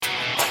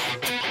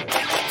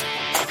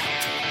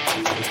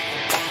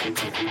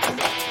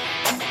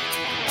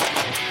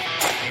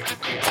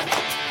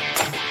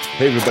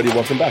Hey everybody,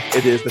 welcome back.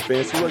 It is the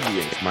Fantasy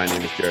Rugby Games. My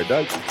name is Jared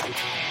Dyke.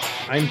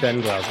 I'm Ben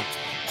Glauser.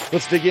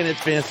 Let's dig in.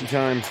 It's fantasy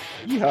time.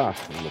 Yeehaw.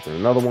 I'm looking at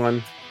another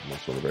one. I'm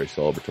also in a very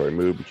celebratory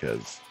mood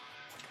because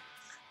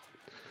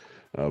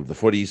of the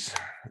footies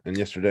and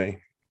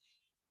yesterday.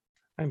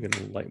 I'm going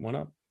to light one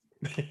up.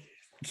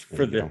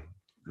 For the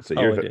so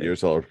you're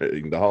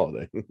celebrating the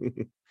holiday.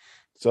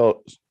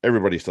 So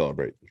everybody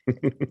celebrate.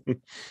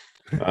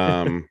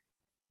 Yeah,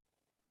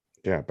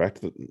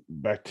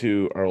 back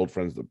to our old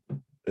friends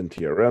in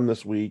TRM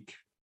this week.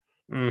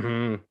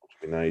 Mm-hmm. Which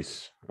would be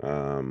nice.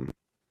 I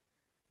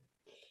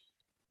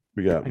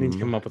need to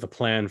come up with a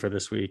plan for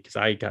this week because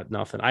I got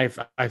nothing. I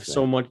have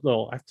so much.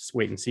 Well, I have to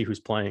wait and see who's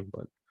playing,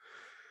 but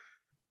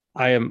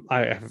I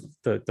have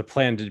the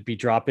plan to be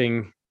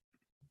dropping.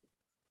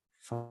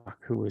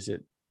 Who is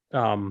it?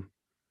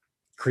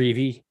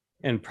 Creevy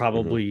and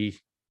probably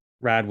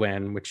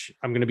Radwan, which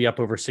I'm going to be up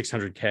over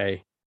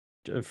 600K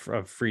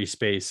of free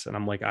space, and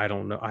I'm like, I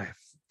don't know. I'm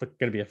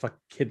going to be a fucking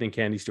kid in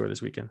candy store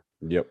this weekend.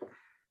 Yep.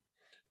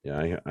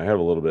 Yeah, I have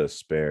a little bit of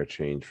spare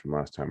change from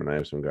last time, and I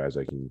have some guys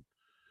I can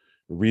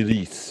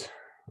release.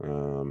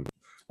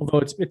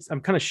 Although it's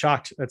I'm kind of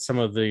shocked at some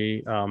of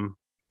the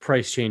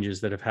price changes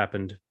that have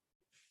happened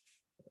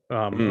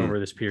over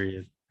this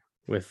period.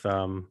 With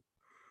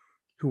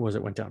who was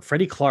it went down?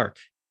 Freddie Clark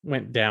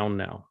went down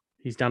now.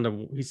 He's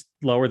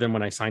lower than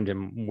when I signed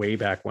him way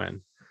back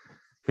when.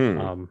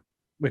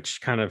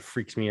 Which kind of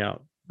freaks me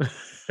out.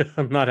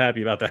 I'm not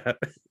happy about that.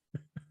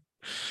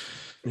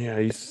 Yeah,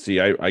 I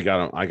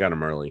got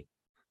him early.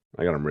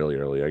 I got him really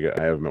early. I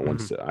have him at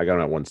I got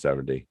him at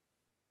 170.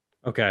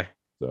 Okay.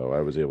 So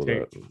I was able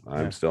to.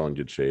 I'm still in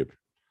good shape.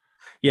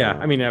 Yeah,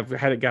 I mean, I've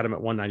got him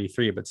at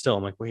 193, but still,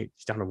 I'm like, wait,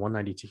 he's down to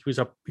 192.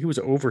 He was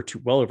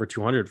well over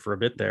 200 for a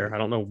bit there. I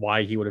don't know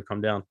why he would have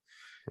come down.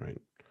 Right.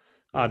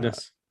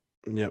 Oddness.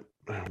 Yep.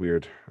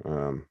 Weird.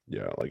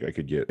 Yeah, like I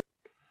could get.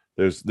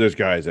 There's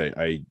guys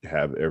I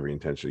have every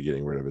intention of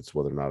getting rid of. It's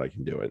whether or not I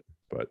can do it,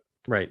 but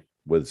right.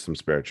 With some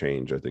spare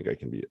change, I think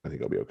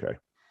I'll be okay.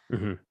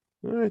 I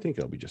think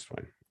I'll be just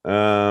fine.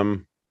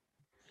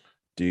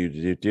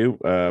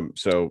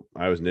 So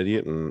I was an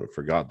idiot and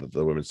forgot that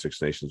the Women's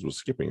Six Nations was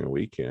skipping a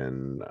week,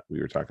 and we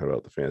were talking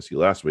about the fantasy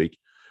last week.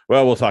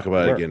 Well, we'll talk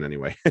about it again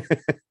anyway.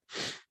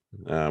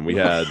 We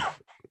had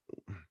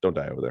don't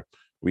die over there.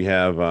 We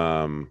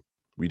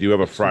do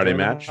have a Friday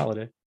match.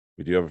 Holiday.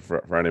 We do have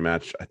a Friday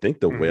match. I think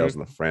the Wales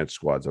and the France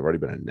squads have already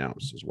been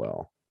announced as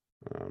well.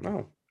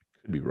 Could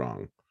be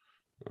wrong,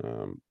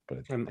 but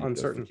I'm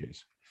uncertain.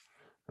 Case.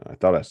 I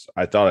thought I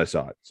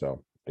saw it.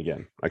 So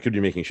again, I could be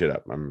making shit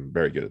up. I'm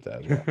very good at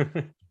that as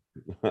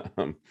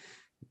well.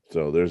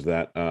 So there's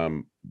that.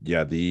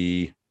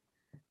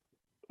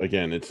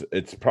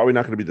 It's probably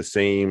not going to be the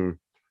same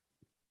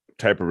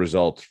type of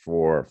result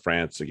for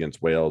France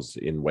against Wales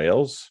in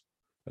Wales,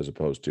 as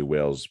opposed to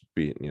Wales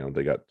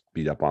they got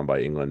beat up on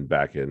by England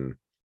back in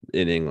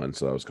England.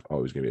 So that was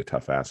always going to be a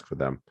tough ask for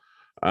them.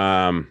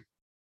 I'm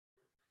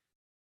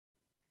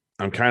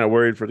kind of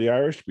worried for the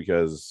Irish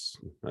because,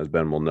 as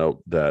Ben will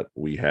note, that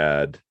we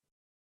had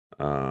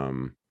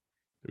some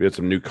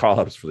new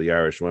call-ups for the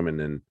Irish women,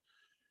 and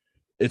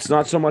it's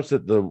not so much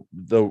that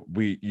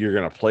you're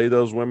going to play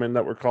those women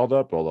that were called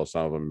up, although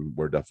some of them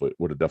would have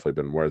definitely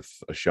been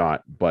worth a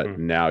shot. But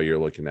now you're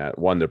looking at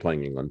one, they're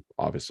playing England.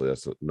 Obviously,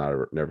 that's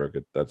never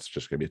good. That's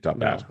just going to be a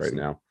tough ask right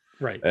now.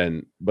 Right.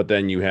 But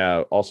then you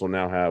have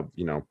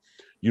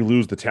you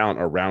lose the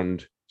talent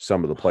around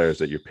some of the players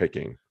that you're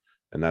picking,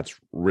 and that's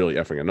really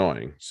effing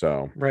annoying.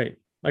 So right.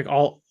 Like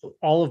all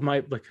of my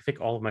I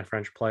think all of my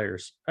French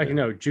players.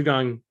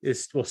 Jugang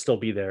will still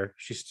be there.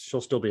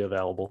 She'll still be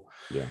available.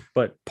 Yeah.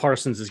 But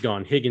Parsons is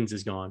gone. Higgins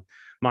is gone.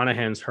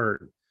 Monahan's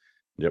hurt.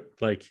 Yep.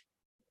 Like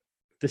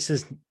this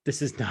is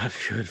not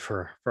good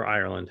for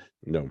Ireland.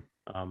 No.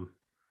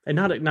 And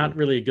not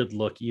really a good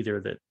look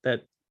either.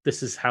 That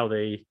this is how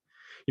they,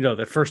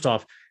 that first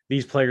off,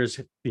 these players,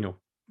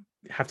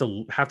 have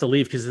to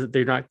leave because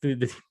they have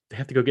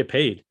to go get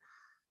paid.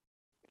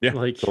 Yeah.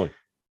 Like totally.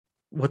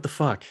 What the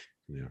fuck?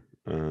 Yeah.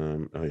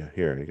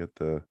 Here I got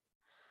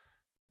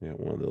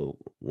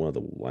one of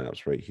the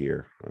lineups right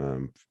here.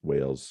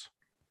 Wales.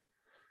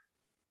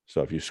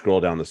 So if you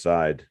scroll down the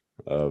side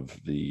of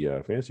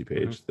the fantasy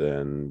page,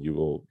 then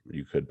you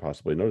could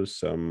possibly notice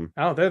some.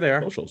 Oh, they're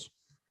there. Socials.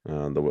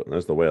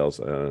 There's the Wales.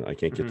 I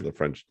can't get to the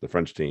French. The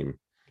French team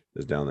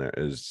is down there,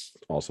 is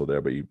also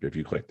there, but if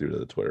you click through to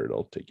the Twitter,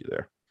 it'll take you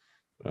there.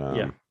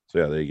 So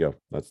yeah, there you go.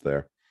 That's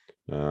there.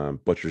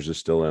 Butchers is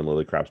still in.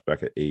 Lily Crap's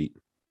back at 8.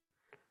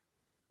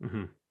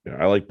 Yeah,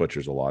 I like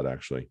Butchers a lot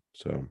actually.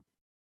 So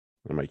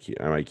I might keep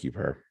her. I think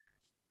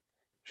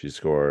she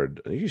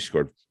scored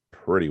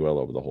pretty well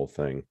over the whole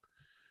thing.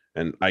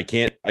 And I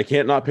can't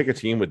not pick a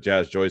team with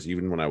Jazz Joyce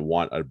even when I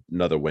want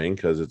another wing,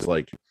 because it's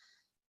like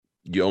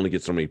you only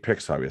get so many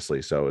picks,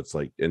 obviously. So it's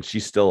like, and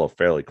she's still a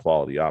fairly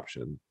quality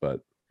option, but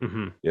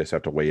you just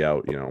have to weigh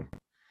out,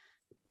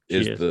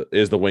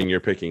 is the wing you're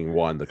picking,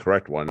 one, the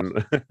correct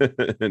one,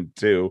 and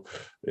two,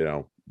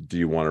 do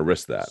you want to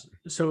risk that?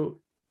 So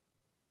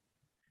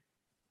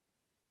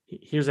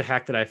here's a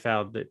hack that I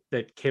found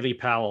that Kaylee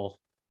Powell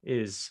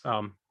is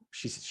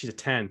she's a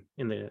 10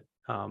 in the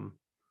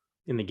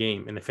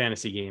game, in the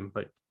fantasy game,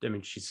 but I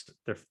mean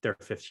they're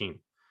 15.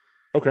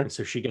 Okay. And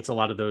so she gets a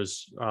lot of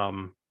those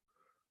that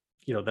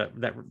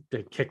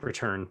the kick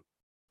return,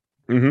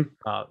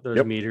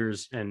 those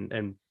meters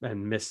and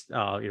miss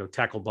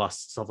tackle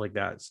busts, stuff like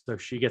that. So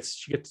she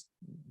gets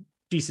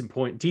decent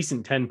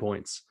 10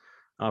 points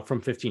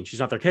from 15. She's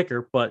not their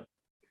kicker, but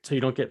so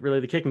you don't get really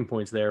the kicking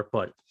points there,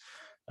 but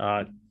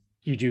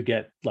you do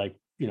get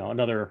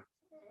another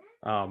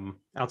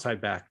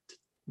outside back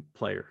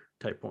player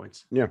type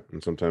points. Yeah,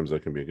 and sometimes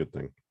that can be a good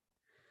thing.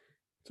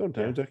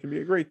 Sometimes that can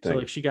be a great thing.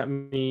 So she got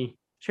me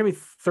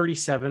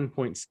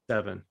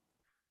 37.7.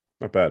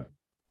 Not bad.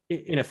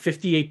 In a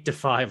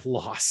 58-5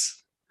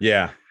 loss.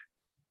 Yeah.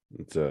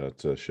 It's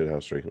a shit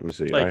house streak. Let me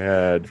see. I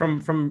had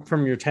from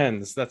your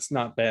 10s. That's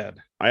not bad.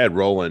 I had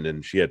Roland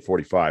and she had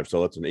 45,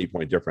 so that's an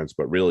 8-point difference.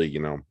 But really,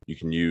 you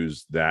can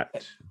use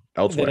that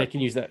elsewhere. Then I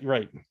can use that,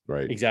 right?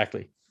 Right.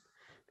 Exactly.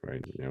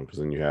 Right. Because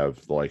then you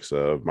have the likes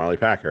of Miley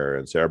Packer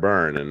and Sarah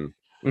Byrne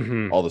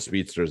and all the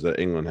speedsters that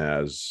England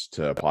has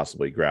to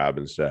possibly grab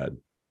instead.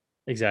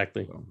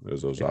 Exactly. So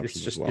there's those options.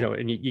 It's just as well.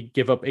 and you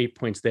give up 8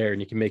 points there, and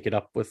you can make it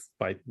up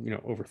by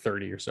over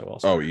 30 or so.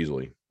 Also. Oh,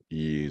 easily.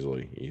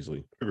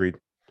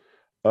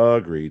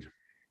 Agreed.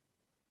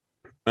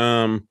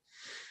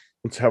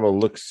 Let's have a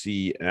look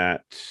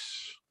at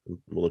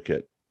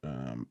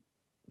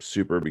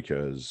Super,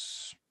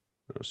 because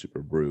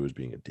Super Brew is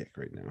being a dick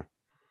right now.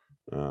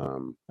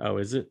 Oh,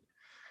 is it?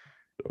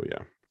 Oh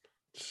yeah,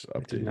 it's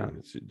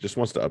updating. It just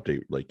wants to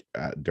update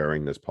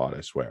during this pod,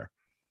 I swear.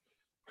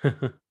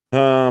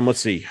 Let's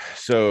see.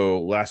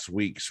 So last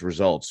week's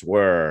results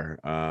were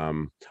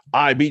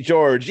I beat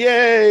George.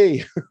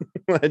 Yay!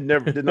 I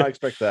did not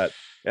expect that.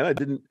 And I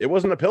didn't, it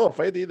wasn't a pillow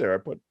fight either. I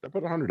put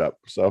 100 up.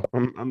 So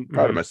I'm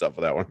proud of myself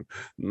for that one.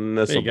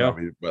 This will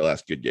probably be my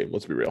last good game.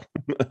 Let's be real.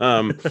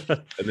 And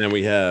then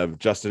we have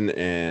Justin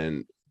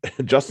and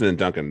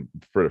Duncan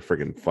for a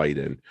freaking fight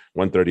in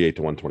 138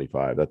 to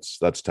 125.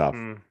 That's tough.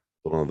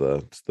 One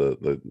of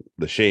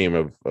the shame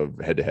of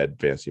head-to-head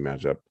fantasy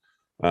matchup.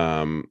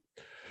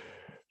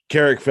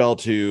 Carrick fell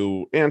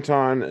to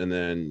Anton, and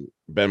then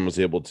Ben was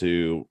able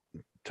to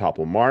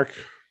topple Mark.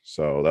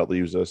 So that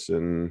leaves us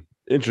in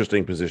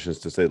interesting positions,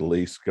 to say the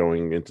least,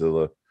 going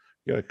into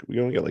we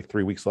only got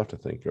 3 weeks left, I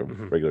think,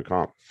 of regular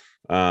comp.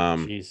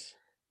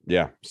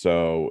 Yeah.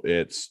 So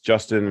it's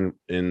Justin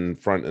in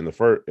front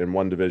in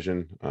one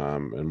division,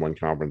 in one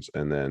conference,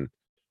 and then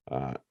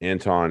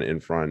Anton in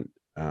front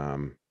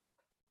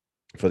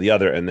for the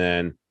other, and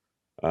then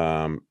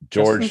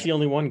George is the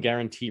only one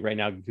guaranteed right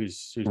now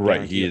who's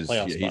right. He's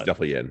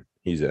definitely in.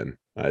 He's in.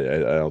 I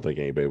don't think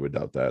anybody would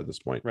doubt that at this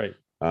point. Right.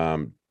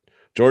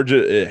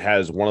 Georgia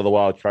has one of the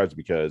wild cards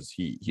because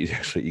he's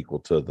actually equal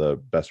to the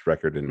best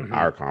record in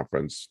our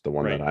conference, the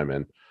one that I'm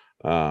in.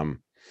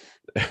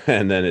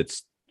 And then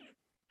it's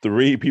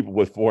 3 people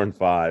with 4 and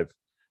 5.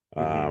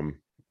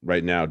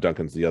 Right now,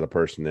 Duncan's the other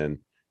person in,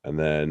 and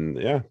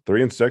then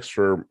 3 and 6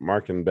 for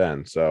Mark and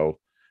Ben. So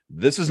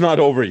this is not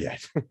over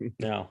yet.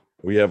 No.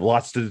 We have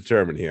lots to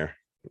determine here,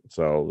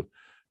 so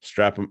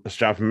strap them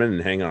in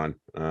and hang on.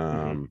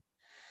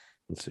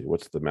 Let's see,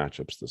 what's the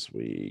matchups this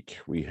week?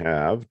 We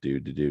have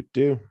week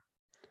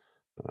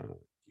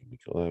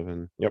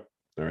 11. Yep.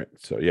 All right.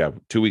 So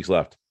 2 weeks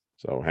left.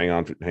 So hang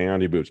on to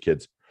your boots,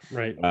 kids.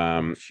 Right.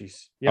 It's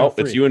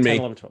you and 10, me.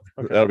 11, 12.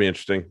 Okay. That'll be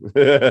interesting.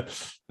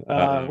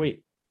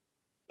 Wait,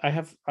 I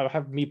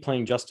have me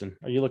playing Justin.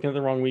 Are you looking at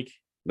the wrong week?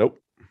 Nope.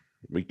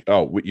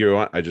 You're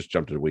on. I just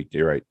jumped to the week.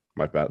 You're right.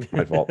 My bad.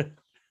 My fault.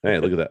 Hey,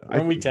 look at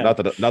that. Week 10. Not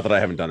that I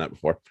haven't done that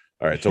before.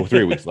 All right, so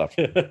 3 weeks left.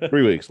 3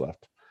 weeks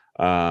left.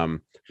 So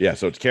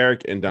it's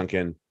Carrick and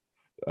Duncan,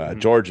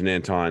 George and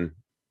Anton,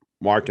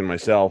 Mark and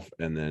myself,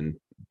 and then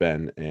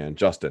Ben and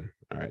Justin.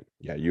 All right.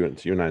 Yeah, you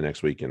and I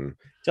next week. And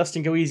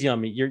Justin, go easy on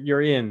me.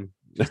 You're in.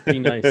 Just be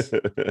nice.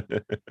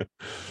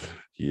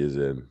 He is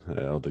in.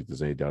 I don't think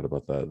there's any doubt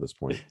about that at this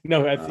point.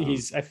 No, I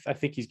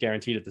think he's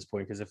guaranteed at this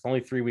point, because if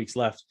only 3 weeks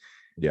left,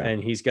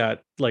 and he's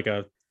got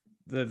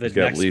the next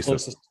at least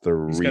closest,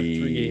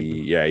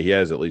 3. Yeah, he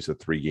has at least a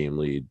 3-game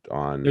lead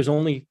on. There's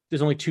only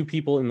 2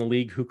 people in the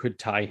league who could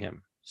tie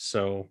him.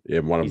 So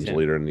one of them's a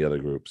leader in the other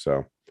group.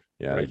 So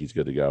I think he's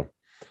good to go.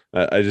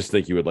 I just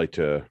think he would like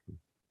to.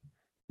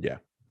 Yeah,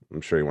 I'm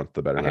sure he wants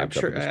the better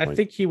matchup. I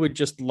think he would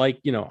just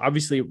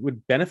obviously it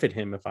would benefit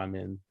him if I'm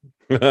in.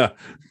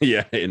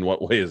 Yeah, in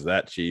what way is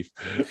that, Chief?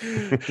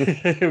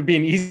 It would be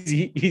an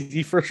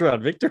easy first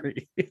round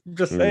victory. I'm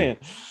just saying.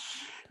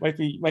 Might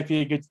be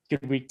a good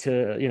week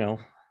to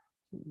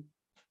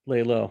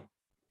lay low.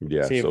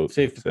 Yeah, save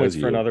the points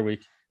for another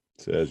week.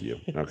 Says you.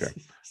 Okay.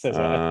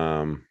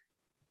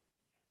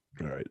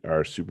 All right.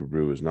 Our Super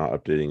Brew is not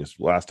updating us.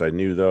 Last I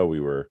knew,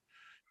 though,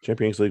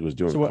 Champions League was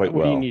doing quite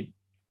well. What do you need?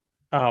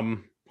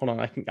 Hold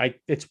on.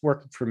 It's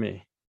working for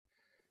me.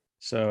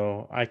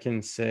 So I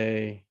can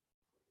say,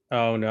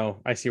 oh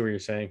no, I see what you're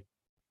saying.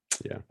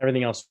 Yeah.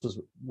 Everything else was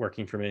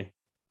working for me.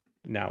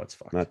 Now it's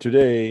fucked. Not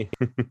today.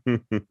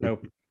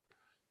 Nope.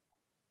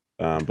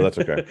 But that's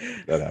okay.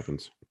 That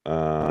happens.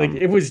 Like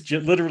it was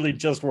literally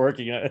just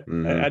working. I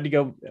had to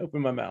go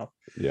open my mouth.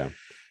 Yeah.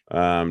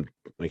 I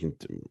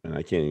can't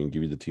even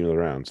give you the team of the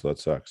round, so that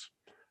sucks.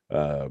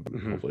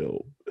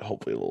 Hopefully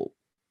it'll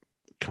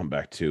come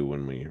back to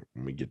when we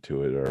get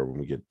to it, or when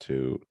we get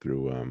through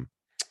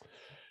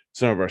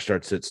some of our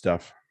start sit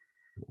stuff.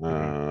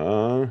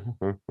 But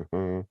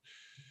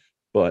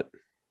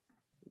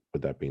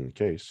with that being the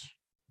case,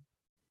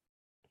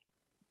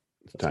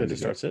 it's time to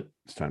start sit.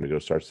 It's time to go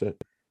start sit.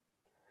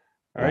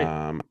 All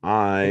right.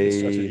 I think it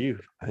starts with you.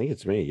 I think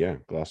it's me. Yeah,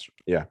 Gloucester.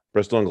 Yeah,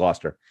 Bristol and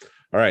Gloucester.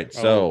 All right,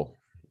 so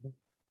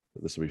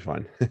this will be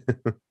fun.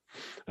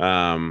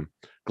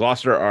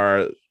 Gloucester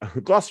are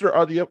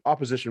the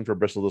opposition for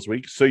Bristol this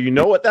week. So you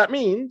know what that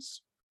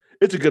means.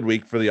 It's a good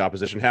week for the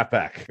opposition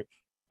halfback.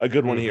 A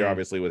good one here,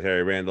 obviously, with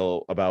Harry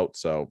Randall about.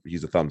 So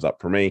he's a thumbs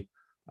up for me.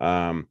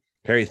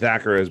 Harry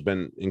Thacker has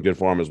been in good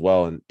form as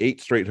well. And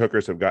 8 straight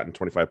hookers have gotten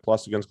 25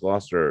 plus against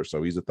Gloucester.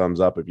 So he's a thumbs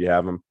up if you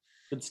have him.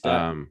 Good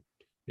stuff.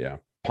 Yeah.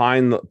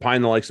 Pine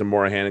the likes of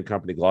Morahan and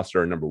company.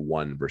 Gloucester are number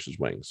 1 versus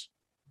wings.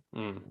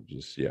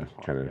 Just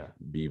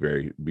be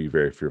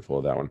very fearful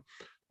of that one.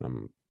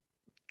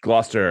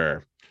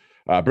 Gloucester,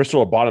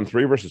 Bristol are bottom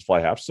 3 versus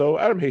fly half. So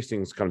Adam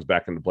Hastings comes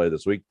back into play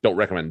this week. Don't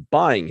recommend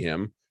buying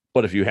him,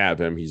 but if you have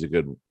him, this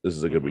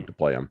is a good week to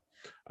play him.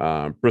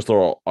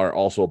 Bristol are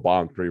also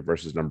bottom 3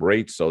 versus number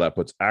 8. So that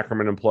puts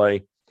Ackerman in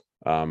play.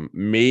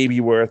 Maybe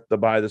worth the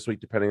buy this week,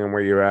 depending on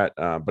where you're at.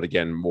 But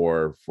again,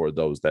 more for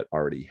those that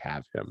already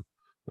have him.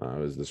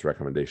 Is this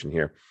recommendation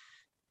here?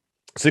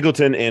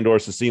 Singleton and or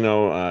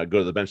Cicino go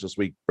to the bench this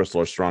week.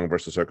 Bristol are strong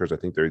versus hookers. I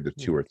think they're either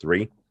 2 or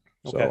 3.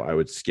 So I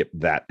would skip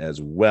that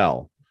as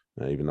well.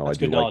 Even though that's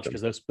I do good like them,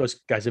 because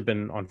those guys have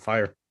been on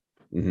fire.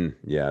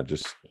 Yeah,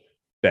 just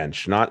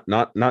bench, not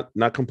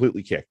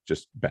completely kick,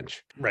 just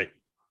bench. Right,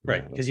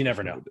 because you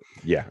never know.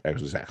 Yeah,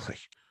 exactly.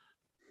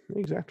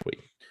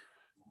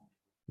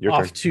 Your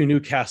turn. To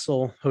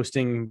Newcastle,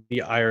 hosting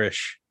the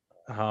Irish.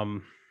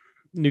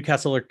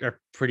 Newcastle are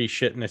pretty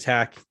shit in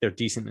attack. They're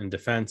decent in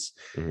defense.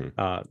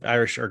 The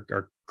Irish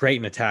are great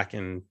in attack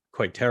and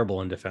quite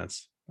terrible in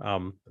defense,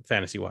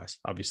 fantasy wise,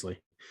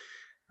 obviously.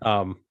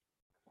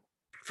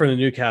 For the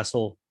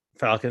Newcastle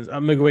Falcons,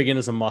 McGuigan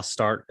is a must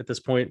start at this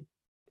point.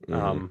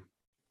 You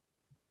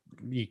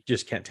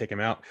just can't take him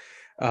out.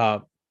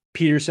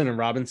 Peterson and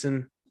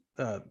Robinson,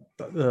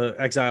 the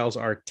Exiles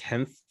are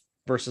 10th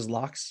versus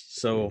locks,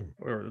 so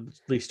or at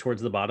least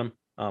towards the bottom.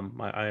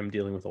 I am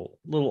dealing with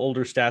little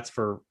older stats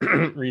for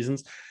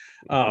reasons.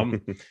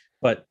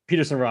 But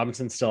Peterson and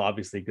Robinson still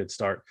obviously a good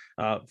start.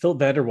 Phil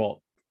Vanderwalt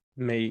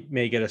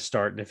may get a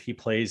start, and if he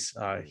plays,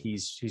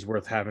 he's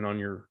worth having on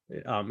your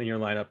in your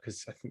lineup,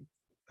 because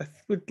I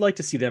would like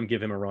to see them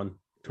give him a run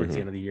towards the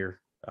end of the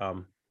year. I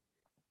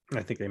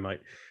think they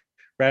might.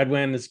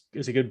 Radwan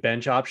is a good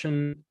bench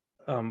option,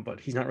 but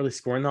he's not really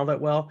scoring all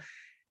that well.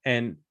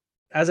 And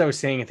as I was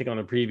saying, I think on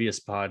the previous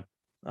pod,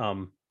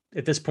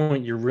 at this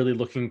point, you're really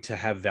looking to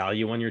have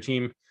value on your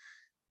team.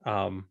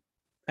 And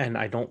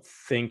I don't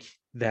think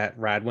that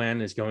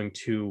Radwan is going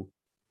to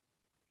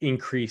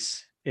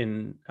increase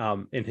in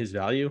his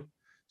value.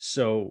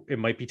 So it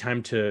might be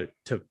time to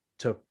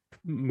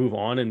move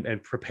on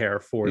and prepare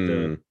for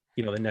the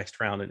next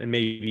round. And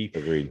maybe,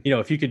 agreed.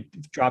 If you could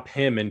drop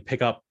him and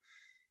pick up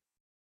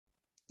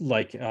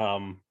like,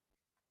 any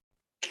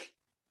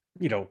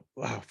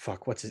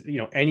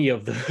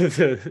of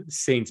the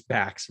Saints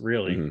backs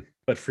really,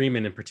 but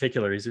Freeman in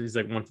particular, he's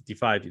like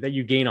 155, that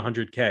you gain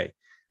 100K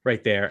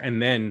right there.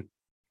 And then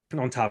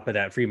on top of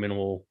that, Freeman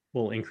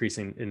will increase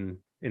in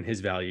his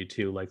value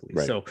too, likely.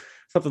 Right. So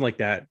something like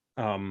that.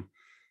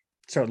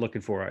 Start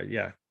looking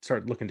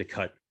to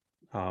cut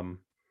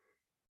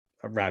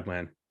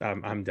Radwan.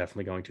 I'm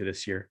definitely going to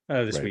this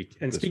week.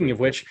 And speaking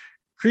of which,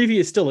 Creevy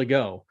is still a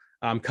go.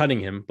 I'm cutting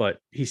him, but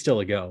he's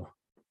still a go.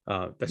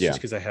 That's just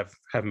because I have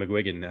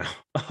McGuigan now.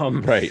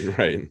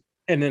 Right.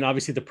 And then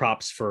obviously the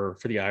props for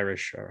the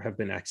Irish have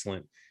been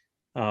excellent.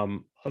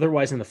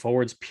 Otherwise, in the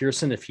forwards,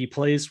 Pearson, if he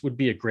plays, would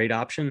be a great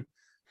option.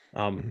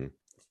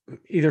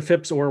 Either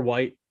Phipps or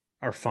White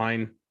are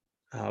fine.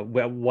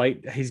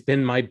 White, he's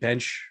been my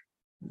bench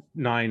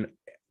 9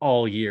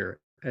 all year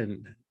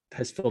and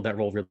has filled that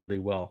role really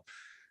well.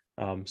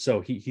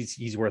 So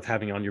he's worth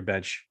having on your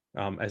bench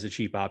as a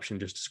cheap option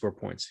just to score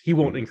points. He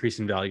won't increase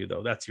in value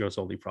though. That's your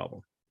only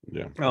problem.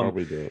 Yeah,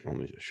 probably the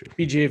only issue.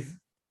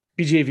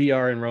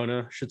 BJVR and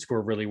Rona should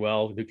score really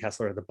well.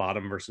 Newcastle are at the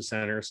bottom versus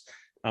centers.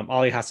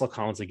 Ollie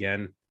Hassel-Collins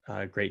again,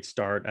 great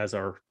start, as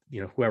are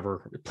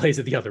whoever plays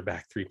at the other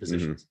back 3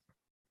 positions.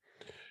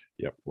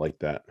 Yep, like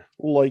that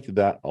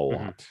a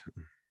lot.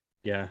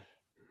 Yeah.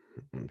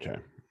 Okay.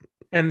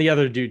 And the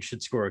other dude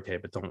should score okay,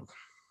 but don't.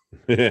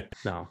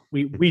 No,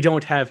 we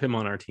don't have him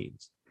on our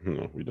teams.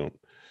 No, we don't.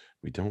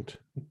 We don't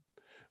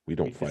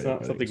fight. It's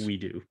not something we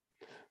do.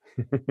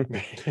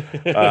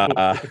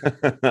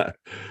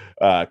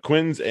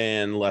 Quins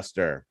and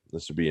Leicester.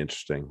 This would be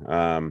interesting.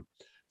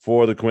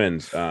 For the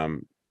Quins,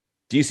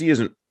 DC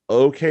isn't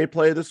okay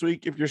play this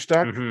week if you're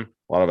stuck. Mm-hmm.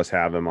 A lot of us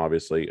have him,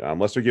 obviously.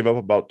 Leicester give up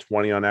about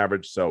 20 on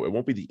average, so it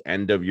won't be the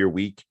end of your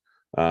week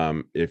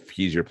if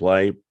he's your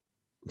play.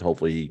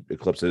 Hopefully he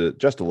eclipses it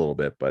just a little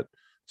bit, but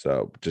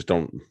so just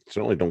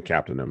certainly don't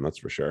captain him, that's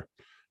for sure.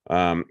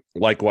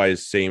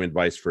 Likewise, same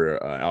advice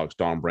for Alex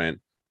Donbrandt.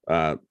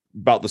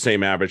 About the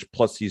same average,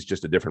 plus he's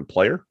just a different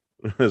player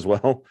as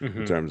well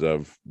in terms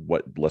of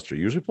what Leicester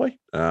usually play.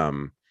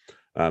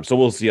 So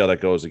we'll see how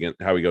that goes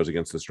how he goes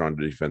against the strong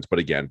defense. But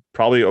again,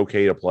 probably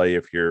okay to play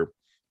if you're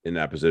in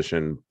that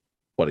position.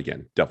 But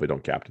again, definitely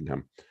don't captain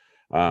him.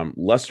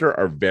 Leicester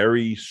are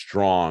very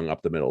strong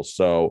up the middle.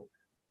 So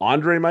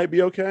Andre might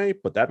be okay,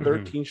 but that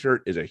 13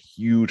 shirt is a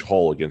huge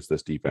hole against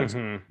this defense.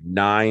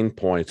 9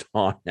 points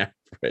on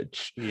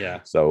average. Yeah.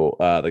 So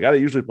the guy that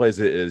usually plays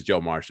it is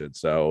Joe Marchand.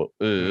 So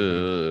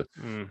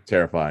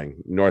terrifying.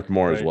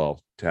 Northmore as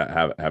well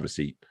to have a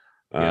seat.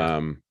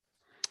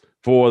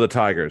 For the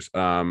Tigers,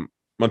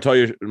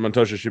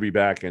 Montoya should be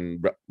back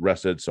and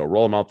rested, so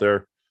roll him out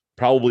there.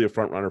 Probably a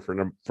front runner for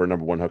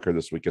number one hooker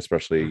this week,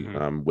 especially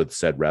with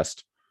said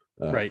rest.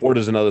 Ford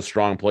is another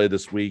strong play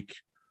this week.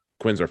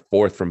 Quins are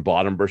fourth from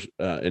bottom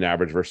in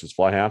average versus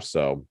fly half,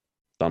 so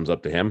thumbs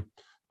up to him.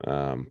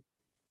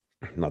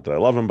 Not that I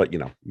love him, but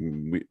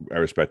I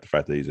respect the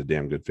fact that he's a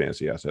damn good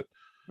fantasy asset.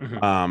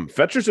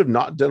 Fetchers have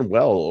not done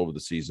well over the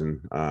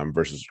season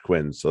versus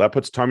Quins, so that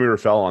puts Tommy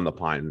Raffel on the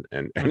pine,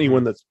 and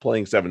anyone that's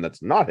playing 7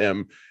 that's not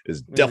him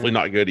is definitely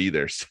not good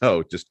either.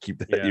 So just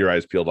keep your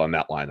eyes peeled on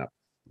that lineup.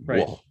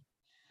 Right. Whoa.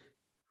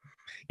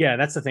 Yeah,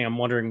 that's the thing. I'm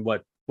wondering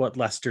what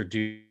Leicester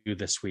do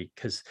this week,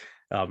 because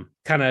kind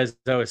of as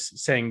I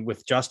was saying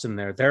with Justin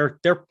there,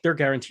 they're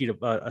guaranteed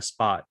a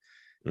spot,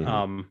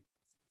 and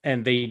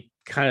they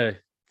kind of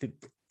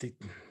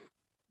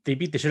they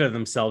beat the shit out of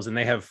themselves, and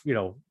they have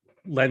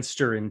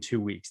Leinster in 2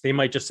 weeks. They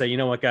might just say, you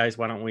know what, guys,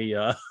 why don't we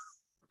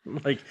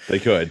they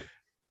could.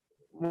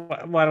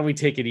 Why don't we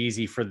take it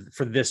easy for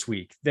this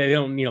week? They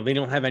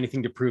don't have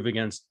anything to prove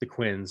against the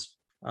Quins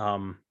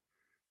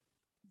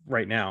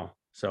right now.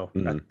 So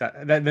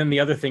that then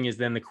the other thing is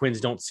then the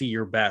Quins don't see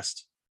your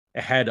best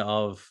ahead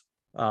of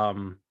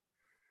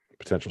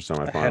potential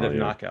semifinal, ahead of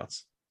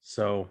knockouts.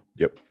 So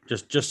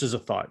just as a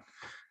thought,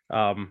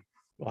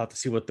 we'll have to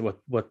see what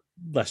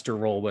Leicester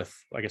roll with.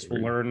 I guess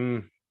we'll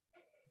learn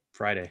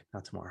Friday,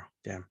 not tomorrow.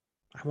 Damn,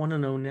 I want to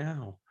know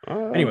now.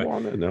 Anyway, I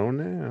want to know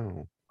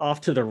now. Off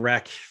to the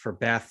wreck for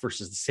Bath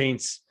versus the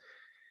Saints.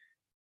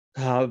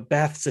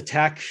 Bath's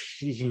attack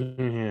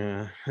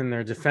and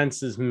their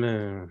defense is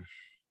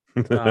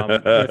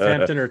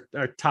Northampton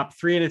are top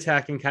 3 in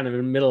attacking, kind of in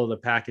the middle of the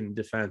pack in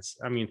defense.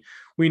 I mean,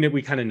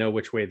 we kind of know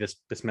which way this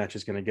match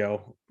is going to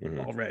go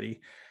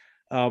already.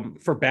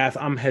 For Bath,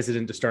 I'm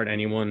hesitant to start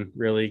anyone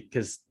really,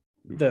 because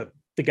the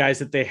guys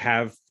that they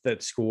have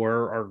that score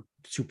are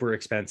super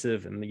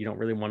expensive, and you don't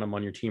really want them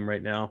on your team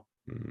right now.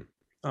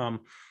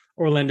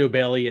 Orlando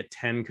Bailey at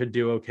 10 could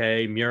do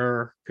okay.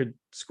 Muir could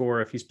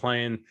score if he's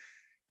playing.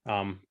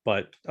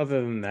 But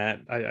other than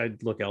that,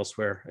 I'd look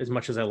elsewhere. As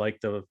much as I like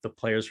the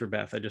players for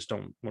Bath, I just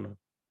don't want to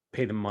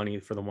pay the money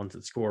for the ones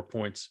that score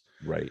points.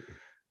 Right.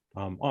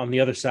 On the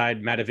other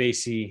side,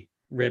 Matavesi,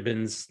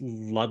 Ribbons,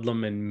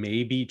 Ludlam, and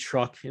maybe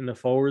Truck in the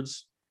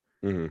forwards.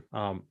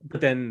 But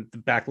then the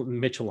back,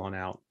 Mitchell on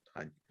out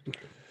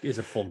is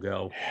a full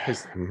go,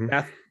 because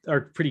Bath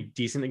are pretty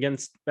decent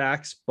against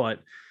backs, but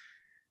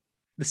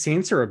the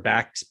Saints are a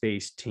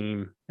back-based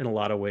team in a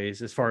lot of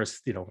ways, as far as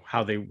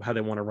how they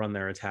want to run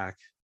their attack.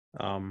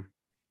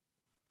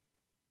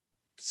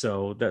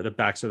 So the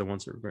backs are the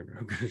ones that are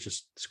going to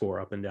just score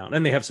up and down,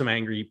 and they have some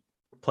angry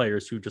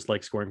players who just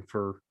like scoring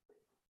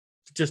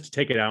just to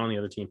take it out on the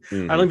other team.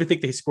 I don't even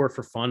think they score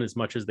for fun as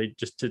much as they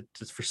just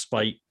for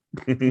spite.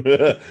 Fuck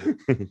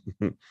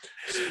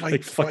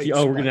you.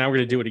 We're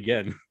gonna do it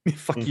again.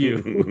 Fuck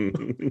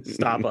you.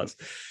 Stop us.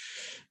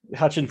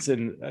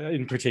 Hutchinson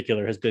in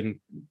particular has been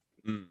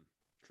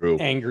true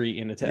angry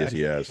in attack. Yes,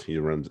 he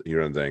has. He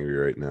runs angry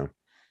right now.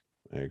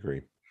 I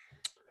agree.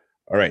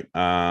 All right.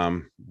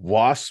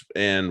 Wasp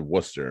and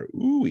Worcester.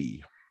 Ooh.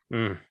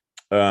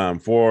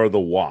 For the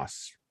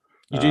Wasp.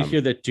 You did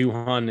hear that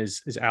Duhan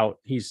is out.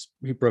 He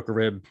broke a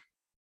rib.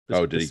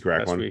 Did he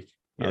crack one? Week.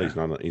 Yeah.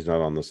 No, he's not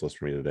on this list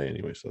for me today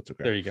anyway, so that's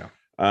okay. There you go.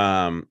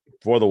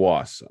 For the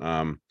Wasps,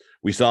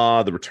 we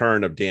saw the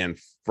return of Dan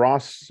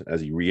Frost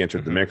as he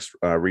re-entered the mix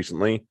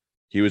recently.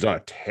 He was on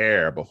a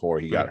tear before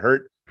he got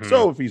hurt.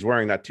 So if he's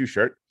wearing that 2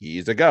 shirt,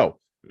 he's a go.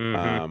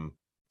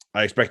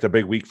 I expect a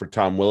big week for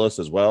Tom Willis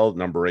as well.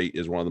 Number 8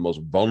 is one of the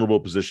most vulnerable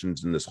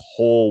positions in this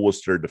whole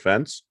Worcester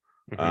defense.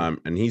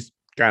 And he's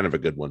kind of a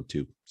good one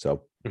too.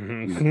 So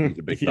he's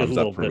a big thumbs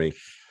up for me.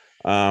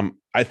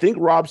 I think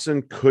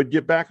Robson could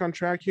get back on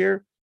track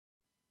here,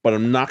 but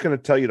I'm not going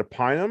to tell you to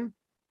pine him,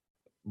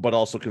 but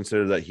also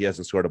consider that he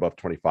hasn't scored above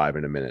 25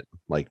 in a minute.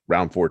 Like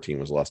round 14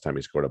 was the last time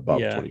he scored above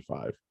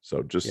 25.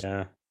 So just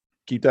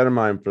keep that in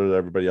mind for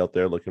everybody out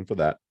there looking for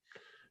that.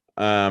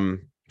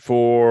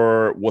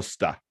 For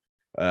Worcester,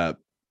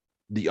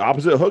 the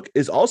opposite hook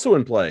is also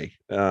in play.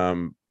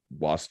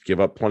 Wasp give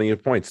up plenty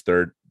of points.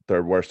 They're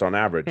third worst on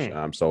average.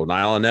 So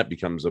Niall Annette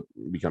becomes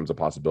a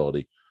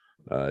possibility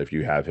if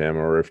you have him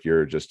or if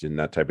you're just in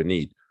that type of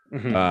need.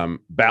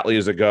 Batley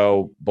is a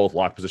go. Both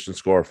lock position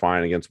score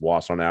fine against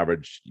Wass on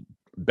average.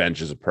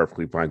 Bench is a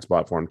perfectly fine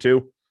spot for him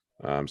too,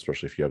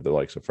 especially if you have the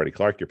likes of Freddie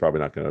Clark. You're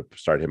probably not going to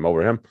start him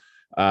over him.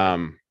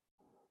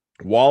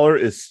 Waller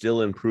is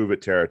still in prove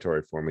it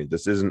territory for me.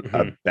 This isn't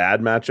a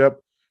bad matchup,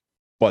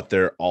 but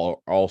there are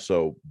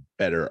also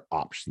better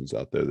options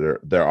out there.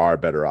 There are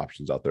better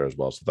options out there as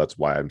well. So that's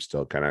why I'm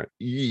still kind of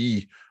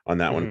on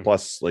that one.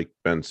 Plus, like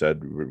Ben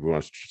said, we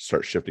want to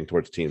start shifting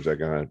towards teams that are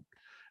going to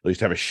at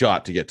least have a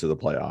shot to get to the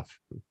playoff,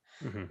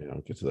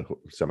 get to the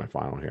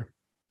semifinal here.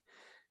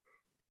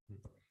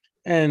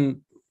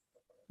 And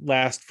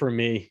last for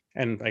me,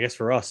 and I guess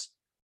for us,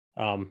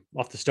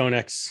 off the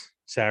StoneX,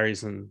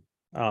 Sarries, and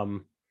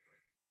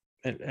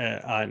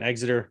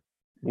Exeter.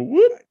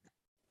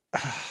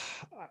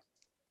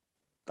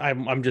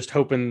 I'm just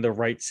hoping the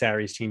right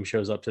Sarries team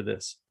shows up to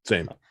this.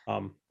 Same.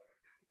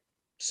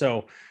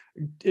 So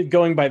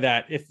going by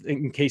that, if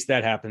in case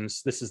that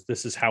happens, this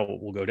is how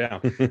it will go down.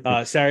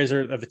 Sarries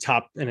are at the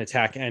top in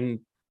attack, and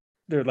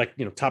they're like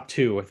top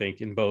two, I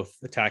think, in both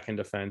attack and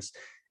defense.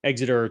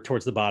 Exeter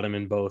towards the bottom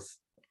in both.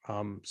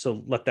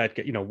 So let that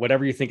get,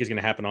 whatever you think is going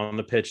to happen on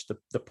the pitch,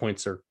 the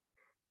points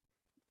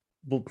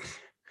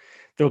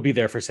they'll be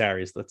there for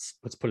Sarries.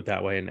 Let's put it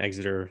that way. And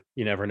Exeter,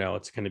 you never know.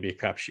 It's going to be a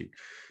crapshoot.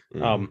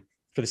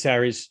 For the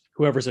Sarries,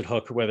 whoever's at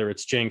hook, whether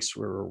it's Jinx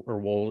or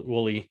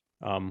Wooly,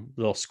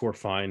 they'll score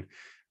fine.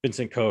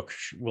 Vincent Cook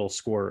will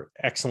score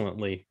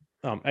excellently.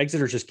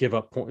 Exeter just give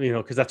up,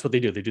 because that's what they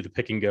do. They do the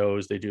pick and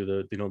goes. They do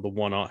the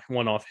the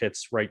one-off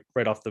hits right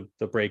off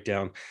the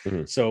breakdown.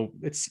 So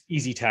it's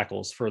easy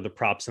tackles for the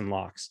props and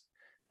locks.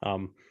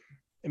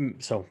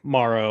 So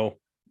Morrow,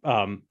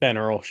 Ben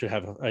Earl should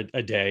have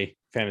a day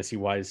fantasy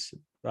wise.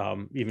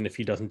 Even if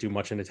he doesn't do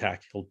much in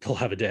attack, he'll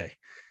have a day.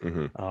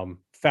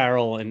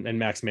 Farrell and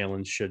Max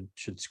Malin should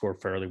score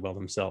fairly well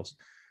themselves.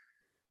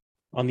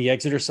 On the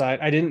Exeter side,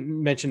 I didn't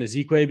mention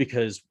Ezekwe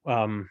because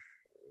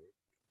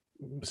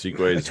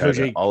Ezekwe's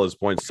had all his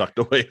points sucked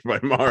away by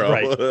Morrow.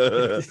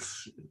 Right.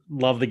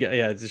 Love the guy.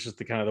 Yeah, it's just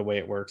the kind of the way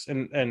it works.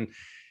 And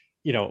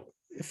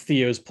if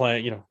Theo's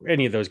playing,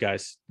 any of those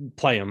guys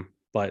play him,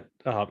 but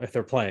if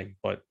they're playing,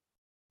 but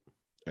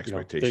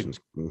expectations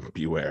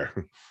beware.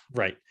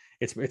 Right.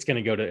 It's going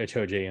to go to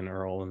Itoje and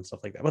Earl and stuff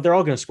like that, but they're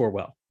all going to score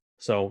well.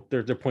 So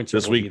their points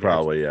this week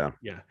probably, yeah.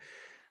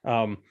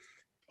 On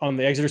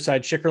the Exeter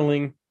side,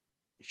 Schickerling,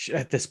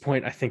 at this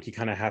point, I think you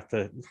kind of have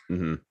to.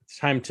 It's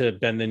time to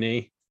bend the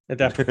knee at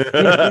that point.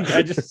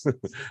 I just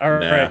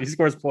right. He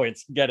scores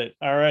points. Get it?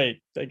 All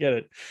right, I get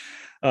it.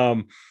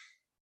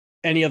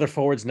 Any other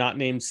forwards not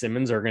named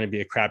Simmons are going to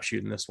be a crapshoot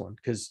in this one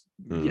because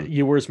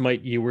Ewers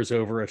might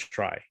over a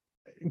try,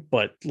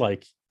 but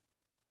like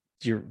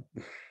he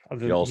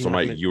also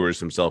might Ewers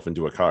himself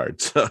into a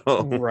card. So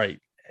right.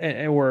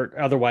 Or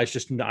otherwise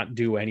just not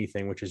do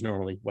anything, which is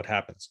normally what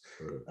happens.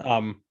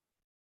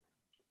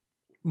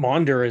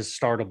 Maunder is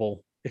startable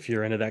if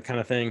you're into that kind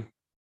of thing.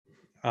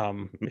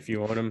 If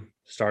you own him,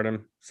 start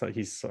him. So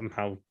he's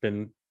somehow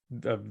been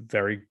a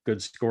very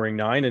good scoring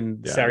 9,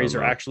 and Sarries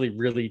are actually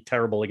really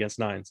terrible against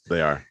 9s.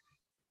 They are.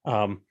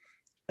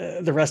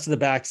 The rest of the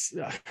backs,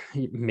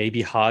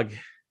 maybe Hogg,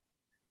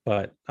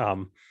 but I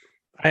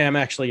am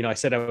actually, I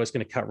said I was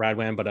going to cut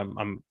Radwan, but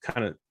I'm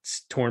kind of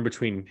torn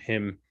between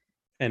him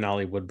and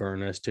Ollie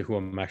Woodburn as to who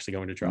I'm actually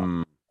going to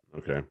drop.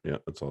 Okay. Yeah,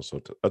 that's also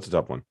that's a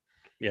tough one.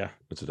 Yeah.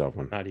 It's a tough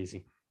one. Not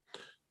easy.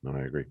 No, I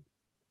agree.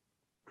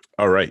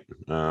 All right.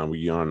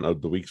 We on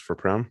the weeks for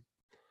Prem?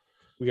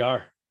 We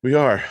are.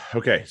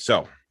 Okay.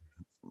 So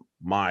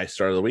my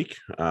start of the week,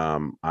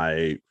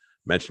 I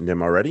mentioned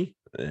him already,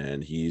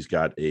 and he's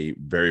got a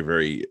very,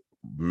 very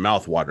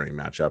mouth-watering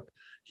matchup.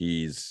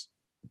 He's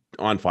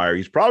on fire.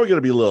 He's probably going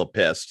to be a little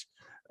pissed.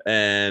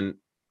 And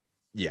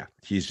yeah,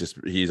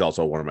 he's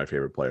also one of my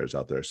favorite players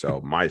out there. So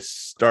my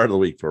start of the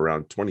week for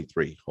round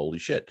 23, holy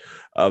shit,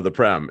 of the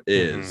Prem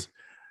is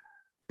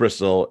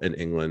Bristol and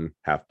England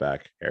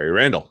halfback Harry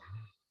Randall.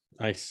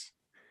 Nice.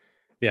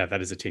 Yeah, that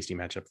is a tasty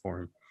matchup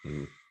for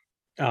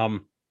him.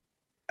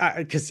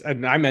 Because I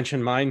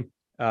mentioned mine,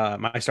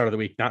 my start of the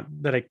week. Not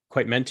that I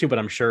quite meant to, but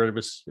I'm sure it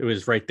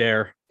was right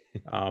there.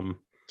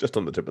 Just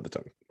on the tip of the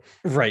tongue.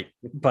 Right.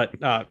 But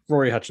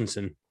Rory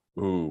Hutchinson.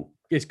 Ooh.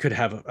 It could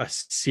have a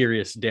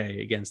serious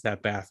day against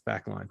that Bath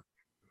back line.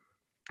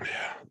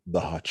 Yeah, the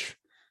Hutch.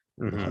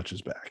 The Hutch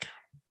is back.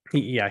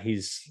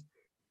 He's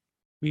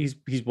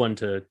one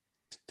to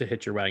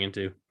hit your wagon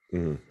to.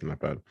 Not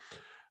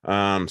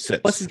bad.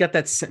 Sits. Plus, he's got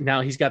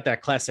that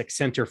classic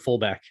center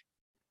fullback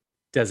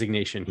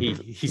designation.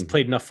 He's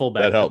played enough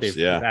fullback. That helps.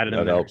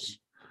 That helps.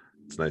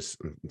 It's nice.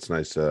 It's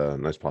nice.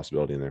 Nice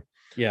possibility in there.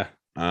 Yeah.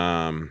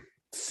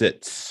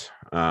 Sits.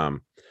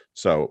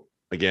 So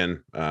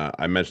again,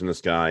 I mentioned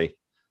this guy.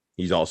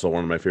 He's also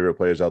one of my favorite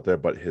players out there,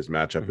 but his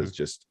matchup is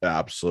just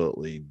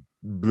absolutely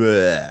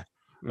bleh,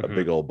 a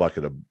big old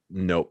bucket of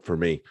nope for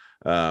me.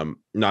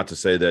 Not to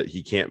say that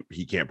he can't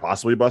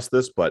possibly bust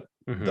this, but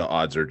the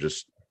odds are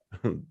just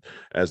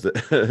as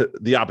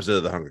the opposite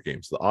of the Hunger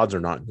Games. The odds are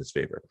not in his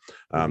favor.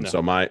 No.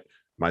 So my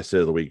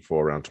sit of the week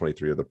for round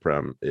 23 of the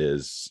Prem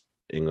is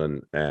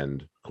England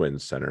and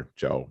Quinn's center,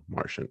 Joe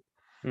Marchant.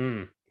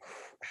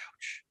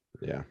 Ouch.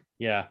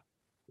 Yeah.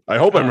 I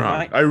hope I'm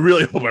wrong. I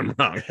really hope I'm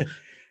wrong.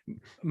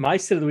 My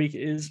sit of the week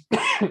is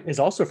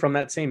also from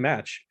that same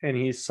match, and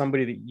he's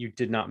somebody that you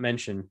did not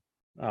mention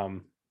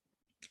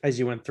as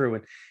you went through,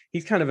 and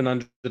he's kind of an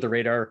under the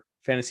radar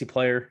fantasy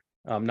player.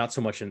 Not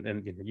so much,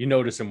 and you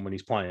notice him when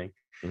he's playing.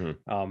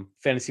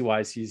 Fantasy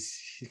wise, he's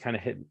kind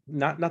of hit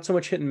not so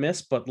much hit and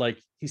miss, but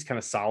like he's kind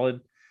of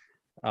solid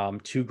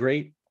to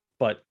great,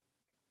 but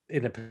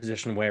in a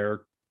position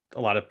where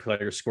a lot of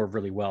players score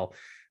really well.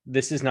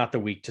 This is not the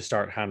week to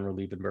start Hanro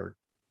Liebenberg.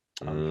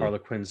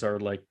 Harlequins are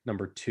like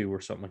number 2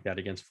 or something like that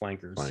against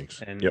flankers.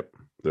 And yep,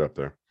 they're up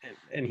there.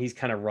 And he's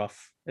kind of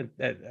rough at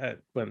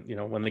when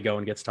the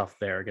going gets tough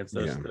there against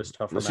those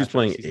tougher matchups. He's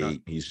playing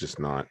 8. He's just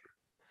not.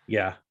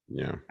 Yeah.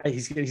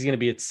 He's going to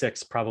be at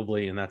 6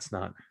 probably, and that's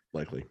not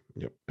likely.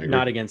 Yep.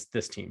 Not against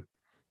this team.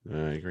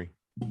 I agree.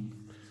 All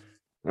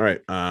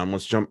right.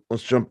 Let's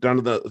jump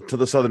down to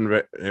the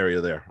southern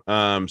area there.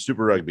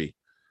 Super Rugby.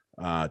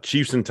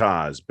 Chiefs and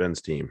Taz,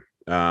 Ben's team.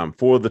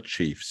 For the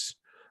Chiefs.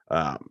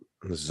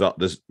 These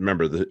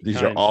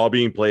are all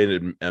being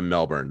played in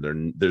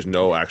Melbourne. There's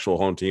no actual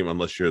home team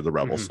unless you're the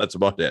Rebels. That's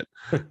about it.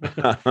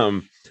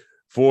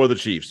 For the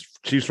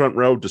Chiefs front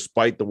row,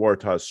 despite the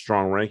Waratahs'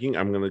 strong ranking,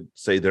 I'm going to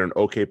say they're an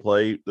okay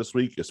play this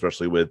week,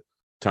 especially with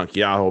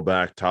Tankiaho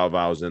back.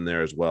 Tavau's in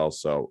there as well,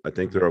 so I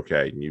think they're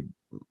okay. You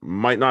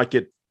might not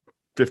get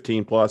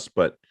 15 plus,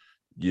 but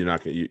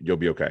you'll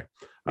be okay.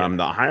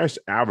 The highest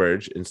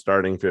average in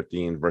starting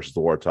 15 versus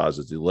the Waratahs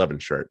is the 11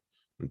 shirt.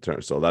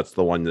 So that's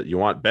the one that you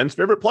want. Ben's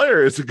favorite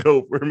player is to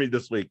go for me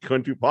this week.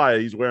 Kuntu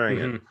Pai, he's wearing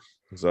it.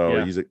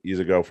 So he's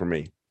a go for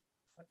me.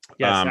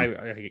 Yes,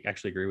 I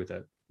actually agree with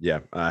that.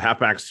 Yeah.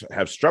 Halfbacks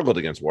have struggled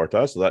against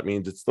Waratahs, so that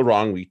means it's the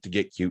wrong week to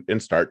get cute and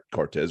start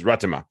Cortez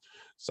Ratima.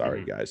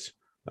 Sorry, guys.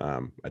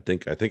 I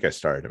think I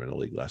started him in a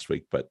league last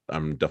week, but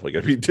I'm definitely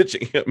going to be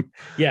ditching him.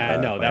 Yeah,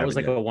 no, that was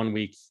like a 1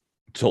 week.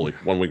 Totally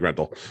 1 week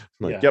rental.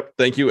 Yep,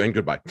 thank you and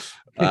goodbye.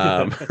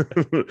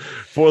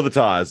 For the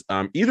Taz,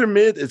 either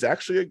mid is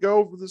actually a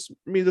go for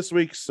me this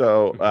week.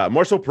 So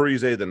more so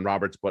Parise than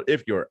Roberts, but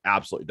if you're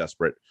absolutely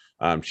desperate,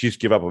 Chiefs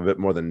give up a bit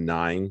more than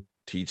 9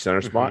 to each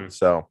center spot,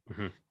 so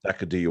that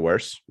could do you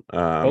worse.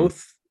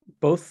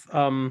 Both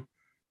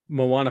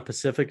Moana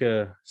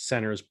Pacifica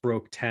centers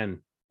broke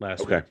 10 last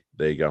week. Okay,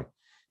 there you go.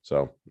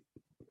 So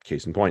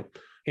case in point,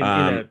 in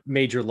a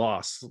major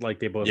loss, like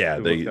they both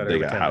they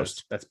got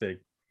housed. That's big.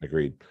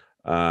 Agreed.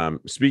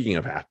 Speaking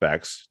of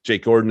halfbacks,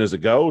 Jake Gordon is a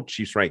go.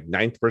 Chiefs ranked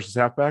 9th versus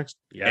halfbacks,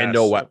 and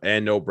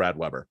no Brad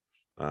Weber.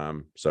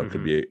 So it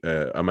could be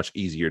a much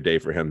easier day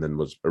for him than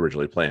was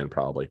originally planned,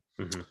 probably.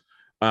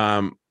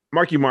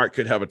 Marky Mark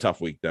could have a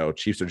tough week though.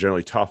 Chiefs are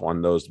generally tough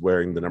on those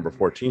wearing the number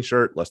 14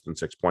 shirt, less than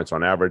 6 points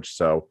on average.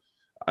 So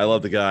I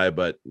love the guy,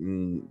 but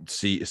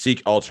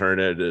seek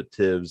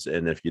alternatives,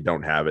 and if you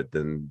don't have it,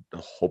 then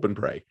hope and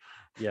pray.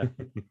 Yeah.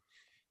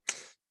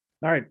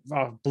 All right,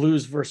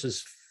 Blues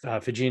versus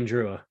Fijian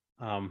Drua.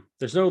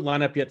 There's no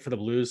lineup yet for the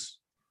Blues,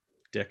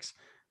 dicks,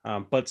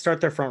 but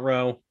start their front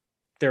row,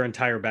 their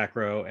entire back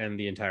row, and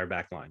the entire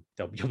back line.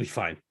 You'll be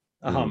fine.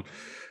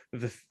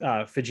 The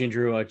Fijian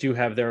Drua do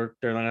have their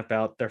lineup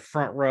out. Their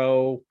front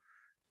row,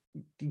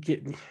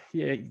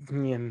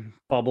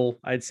 bubble.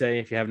 I'd say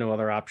if you have no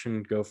other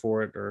option, go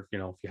for it. Or if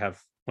you have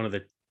one of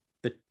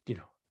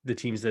the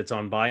teams that's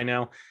on bye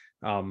now,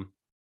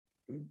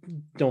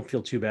 don't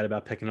feel too bad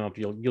about picking up.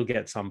 You'll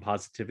get some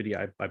positivity,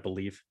 I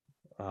believe.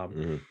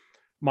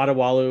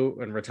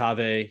 Matawalu and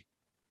Ratave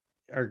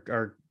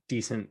are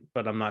decent,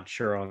 but I'm not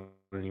sure on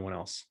anyone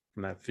else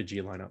from that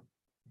Fiji lineup.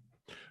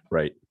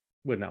 Right.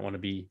 Would not want to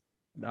be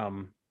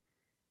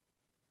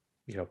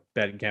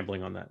bet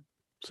gambling on that.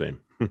 Same.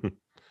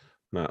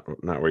 not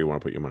where you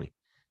want to put your money.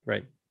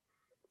 Right.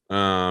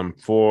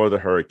 For the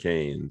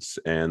Hurricanes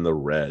and the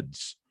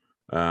Reds.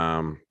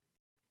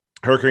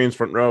 Hurricanes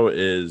front row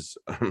is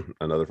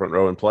another front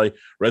row in play.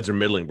 Reds are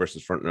middling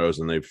versus front rows,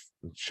 and they've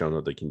shown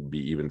that they can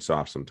be even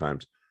soft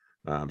sometimes.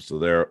 So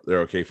they're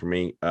okay for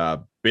me.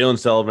 Balin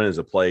Sullivan is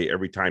a play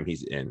every time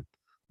he's in.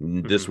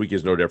 This week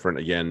is no different.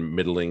 Again,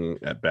 middling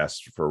at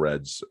best for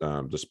Reds,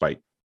 despite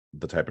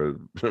the type of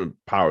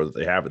power that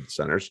they have at the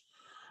centers.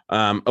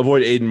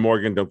 Avoid Aiden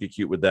Morgan. Don't get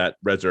cute with that.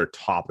 Reds are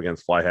top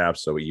against fly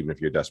halves, so even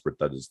if you're desperate,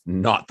 that is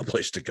not the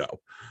place to go.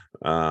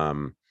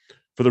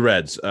 For the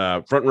Reds,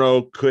 front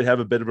row could have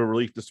a bit of a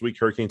relief this week.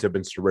 Hurricanes have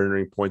been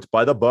surrendering points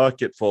by the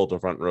bucket full to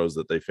front rows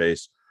that they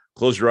face.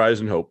 Close your eyes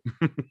and hope.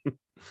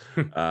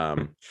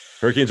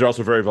 Hurricanes are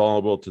also very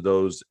vulnerable to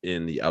those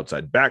in the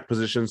outside back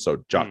position.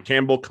 So Jock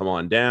Campbell, come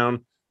on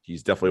down.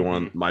 He's definitely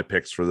one of my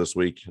picks for this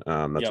week.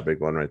 That's a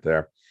big one right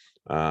there.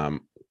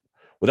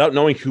 Without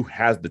knowing who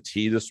has the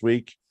T this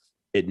week,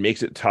 it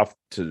makes it tough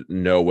to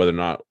know whether or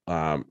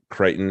not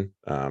Crichton,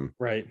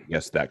 right?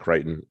 Yes, that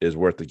Crichton is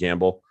worth the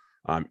gamble.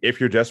 If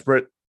you're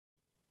desperate,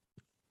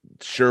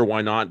 sure,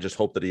 why not? Just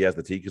hope that he has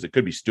the T, because it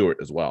could be Stewart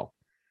as well.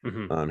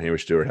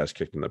 Hamish Stewart has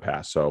kicked in the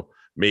past, so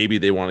maybe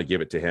they want to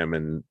give it to him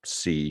and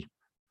see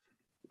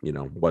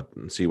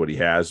what he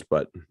has.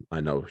 But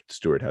I know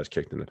Stewart has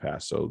kicked in the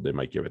past, so they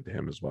might give it to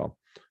him as well.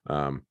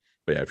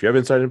 But yeah, if you have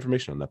inside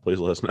information on that, please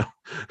let us know.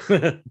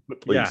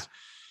 Please. Yeah.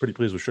 Pretty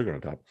pleased with sugar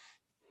on top.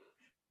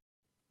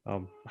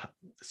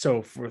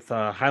 So with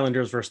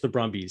Highlanders versus the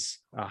Brumbies,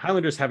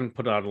 Highlanders haven't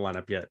put out a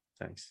lineup yet.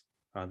 Thanks.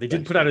 They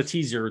did put out a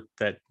teaser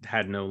that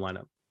had no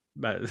lineup,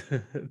 but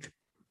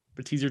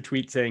a teaser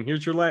tweet saying,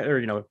 "Here's your line,"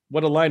 or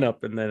what a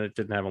lineup, and then it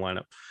didn't have a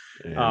lineup.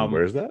 And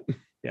where's that?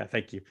 Yeah,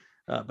 thank you.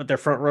 But their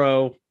front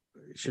row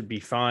should be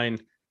fine.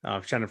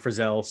 Shannon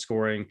Frizzell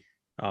scoring.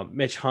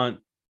 Mitch Hunt,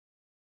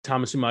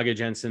 Thomas Umaga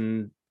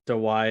Jensen,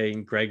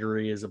 Dawai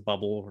Gregory is a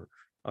bubble.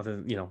 Other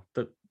than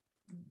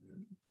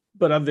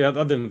but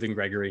other than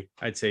Gregory,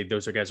 I'd say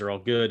those guys are all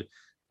good,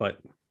 but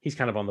he's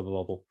kind of on the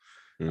bubble.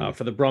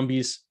 For the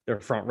Brumbies, their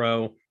front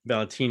row,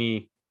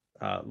 Valentini,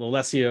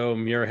 Lolesio,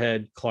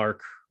 Muirhead,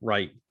 Clark,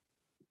 Wright,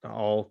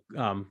 all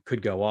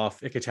could go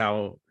off.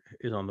 Ikitau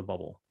is on the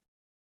bubble.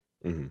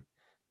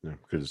 Yeah,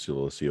 good to see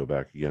Lolesio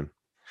back again.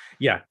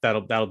 Yeah,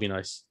 that'll be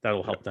nice.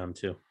 That'll help them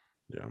too.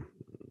 Yeah,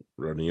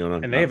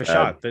 Rodiona, and they have a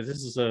shot. This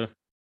is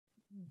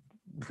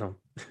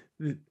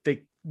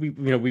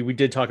we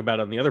did talk about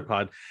it on the other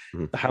pod.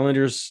 The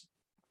Highlanders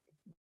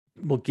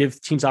will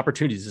give teams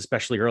opportunities,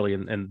 especially early,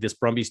 and this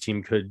Brumbies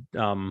team could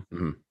run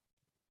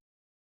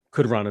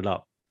it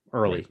up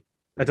early. Right.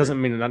 That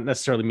doesn't not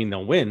necessarily mean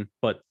they'll win,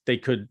 but they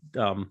could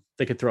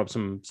throw up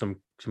some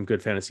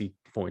good fantasy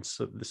points.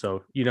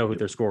 So who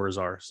their scorers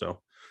are. So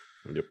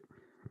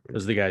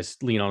those are the guys.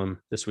 Lean on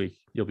them this week.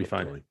 You'll be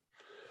fine.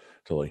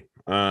 Totally.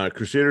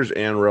 Crusaders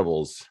and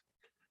Rebels.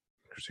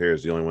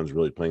 Crusaders the only ones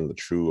really playing the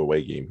true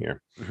away game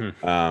here.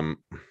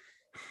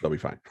 They'll be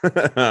fine.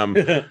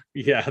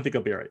 Yeah, I think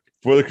they'll be all right.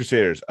 For the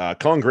Crusaders,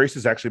 Colin Grace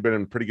has actually been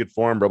in pretty good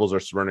form. Rebels are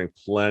surrendering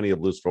plenty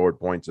of loose forward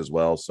points as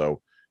well,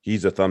 so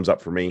he's a thumbs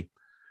up for me.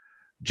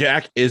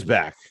 Jack is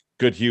back.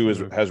 Goodhue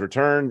has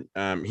returned.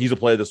 He's a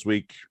play this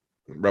week.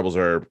 Rebels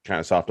are kind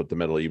of soft up the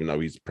middle, even though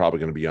he's probably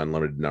going to be on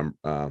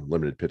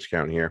limited pitch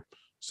count here.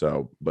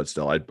 So, but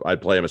still,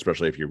 I'd play him,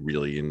 especially if you're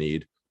really in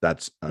need.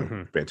 That's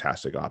a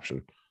fantastic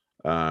option.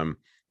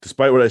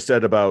 Despite what I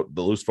said about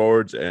the loose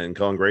forwards and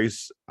Colin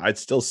Grace, I'd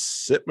still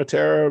sit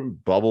Matera,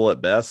 bubble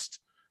at best.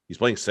 He's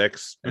playing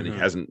 6 and he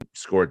hasn't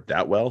scored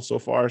that well so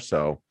far.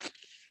 So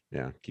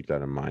yeah, keep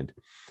that in mind.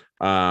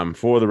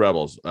 For the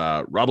Rebels,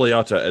 Rob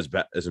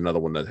Leota is another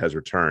one that has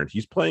returned.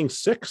 He's playing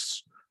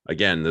 6.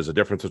 Again, there's a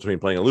difference between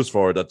playing a loose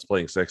forward that's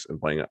playing 6 and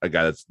playing a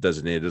guy that's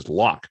designated as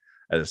lock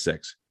at a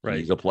 6. Right.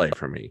 He's a play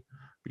for me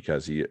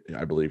because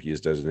I believe he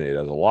is designated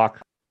as a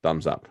lock.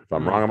 Thumbs up. If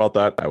I'm wrong about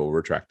that, I will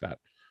retract that.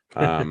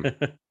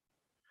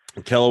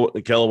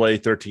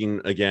 Kellaway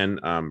 13 again.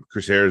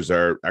 Crusaders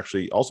are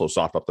actually also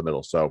soft up the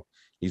middle, so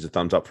he's a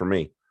thumbs up for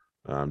me.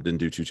 Didn't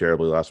do too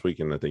terribly last week,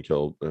 and I think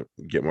he'll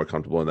get more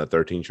comfortable in that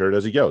 13 shirt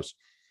as he goes.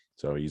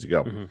 So he's a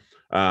go.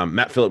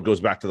 Matt Phillip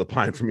goes back to the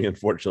pine for me,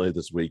 unfortunately,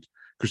 this week.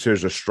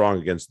 Crusaders are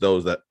strong against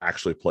those that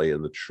actually play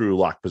in the true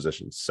lock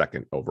position,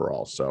 2nd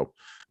overall. So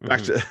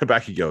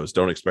back he goes.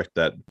 Don't expect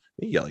that.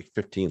 He got like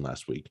 15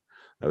 last week.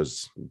 That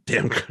was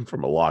damn good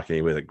from a lock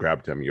anyway that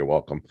grabbed him. You're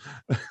welcome.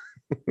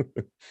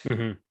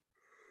 Okay.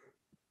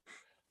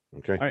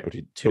 All right.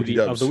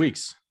 Of the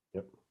weeks.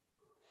 Yep.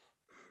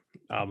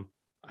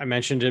 I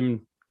mentioned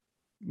him,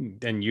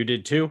 and you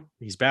did too.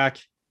 He's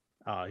back.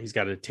 He's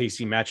got a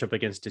tasty matchup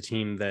against a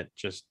team that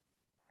just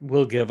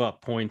will give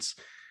up points,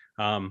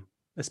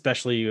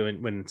 especially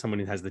when someone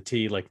has the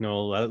T like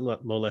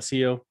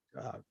Lolesio.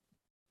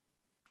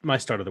 My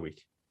start of the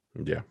week.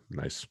 Yeah,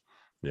 nice.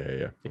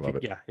 Yeah. Love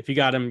it. Yeah, if you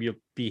got him, you'll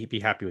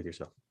be happy with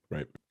yourself.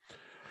 Right.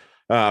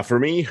 For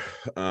me,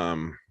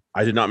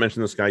 I did not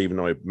mention this guy, even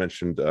though I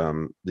mentioned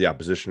the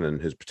opposition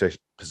and his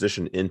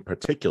position in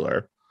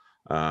particular.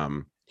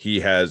 He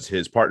has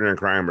his partner in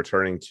crime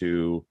returning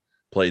to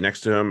play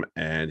next to him,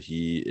 and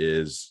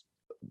the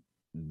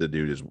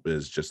dude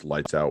is just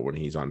lights out when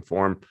he's on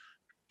form.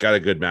 Got a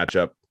good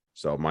matchup.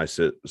 So my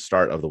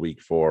start of the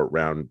week for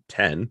round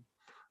 10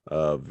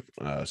 of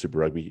Super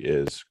Rugby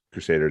is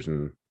Crusaders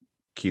and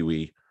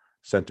Kiwi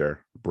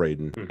center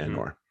Braden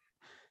Enor.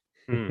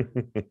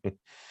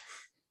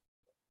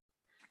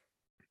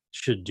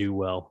 Should do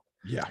well.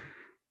 Yeah.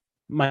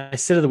 My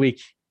sit of the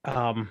week.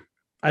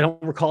 I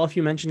don't recall if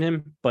you mentioned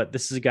him, but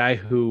this is a guy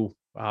who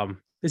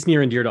is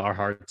near and dear to our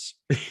hearts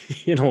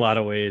in a lot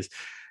of ways.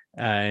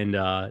 And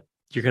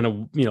you're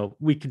gonna,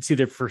 we could see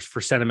that for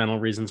sentimental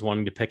reasons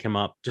wanting to pick him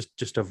up.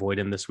 Just avoid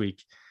him this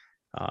week.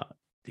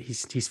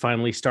 He's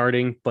finally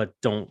starting, but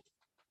don't.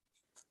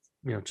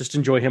 Just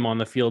enjoy him on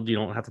the field. You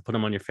don't have to put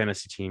him on your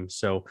fantasy team.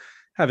 So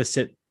have a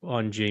sit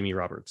on Jamie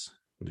Roberts.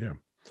 Yeah.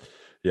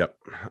 Yep.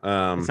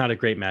 It's not a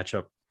great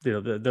matchup.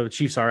 The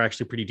Chiefs are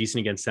actually pretty decent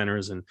against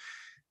centers, and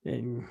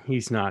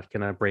he's not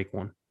going to break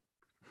one.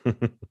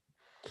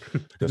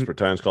 Desperate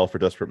times call for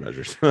desperate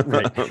measures.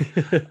 Right.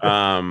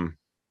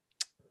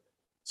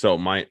 So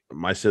my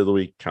sit of the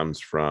week comes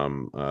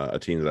from a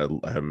team that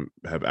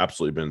I have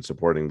absolutely been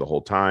supporting the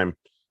whole time.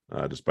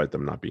 despite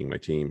them not being my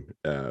team.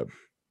 But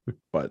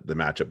the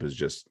matchup is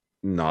just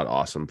not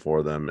awesome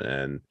for them,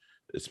 and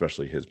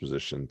especially his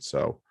position.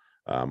 So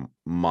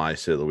my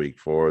sit of the week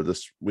for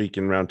this week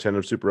in round 10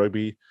 of Super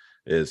Rugby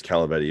is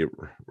Calavetti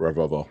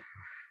Ravovo,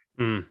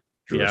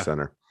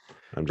 center.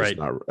 I'm just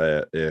not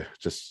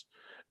just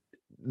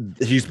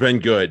he's been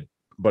good,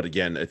 but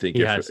again, I think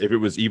if it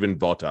was even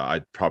Volta,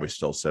 I'd probably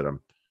still sit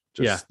him.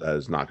 That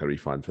is not going to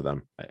be fun for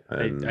them.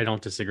 I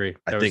don't disagree.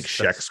 I think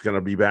Sheck's going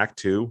to be back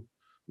too,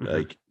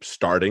 like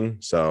starting.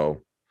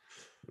 So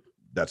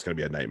that's going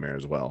to be a nightmare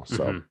as well.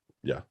 So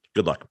yeah,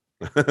 good luck.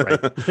 Right.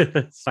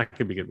 It's not going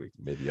to be a good week.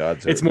 Maybe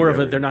odds. It's more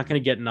of they're not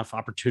going to get enough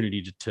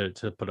opportunity to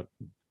put up.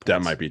 Points.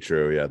 That might be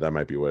true. Yeah, that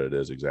might be what it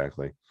is.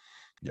 Exactly.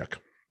 Yuck.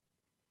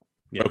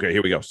 Yeah. Okay,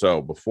 here we go.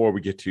 So before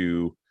we get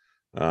to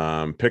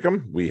pick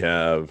them, we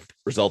have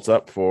results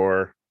up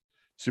for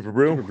Super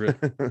Brew.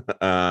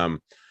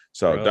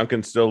 So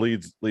Duncan still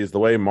leads the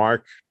way.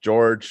 Mark,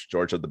 George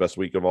had the best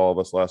week of all of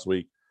us last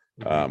week.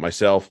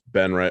 Myself,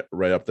 Ben,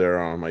 right up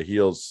there on my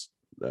heels.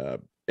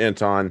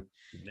 Anton,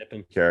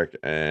 Carrick,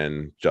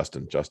 and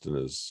Justin. Justin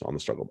is on the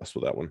struggle bus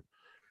with that one.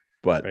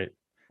 But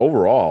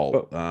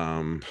overall,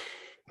 I'm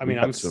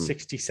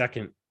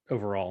 62nd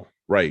overall.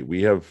 Right.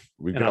 We've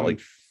got like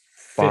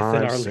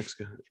 5, 6.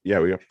 Yeah,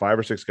 we got 5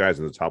 or 6 guys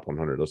in the top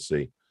 100. Let's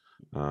see.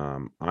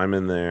 I'm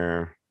in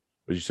there.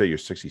 What did you say? You're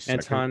 62nd?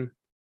 Anton.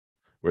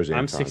 Where's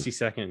Anton? I'm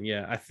 62nd.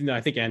 Yeah. I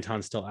think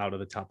Anton's still out of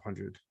the top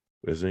 100.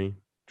 Is he?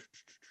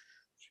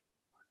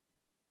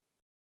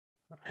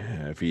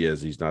 Yeah, if he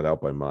is, he's not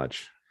out by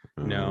much.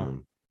 No.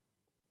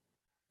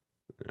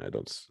 I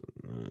don't.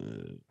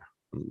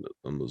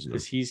 I'm losing.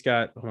 Because he's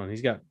got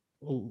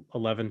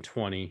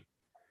 11-20.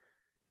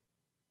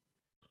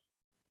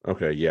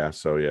 Okay. Yeah.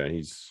 So yeah,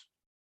 he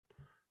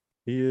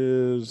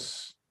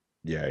is.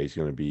 Yeah, he's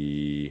going to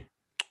be.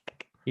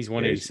 He's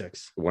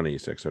 186.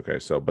 186. Okay.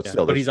 So, but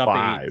still, there's he's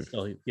 5.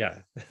 Yeah.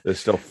 There's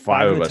still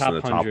 5 of us in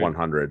the top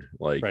 100.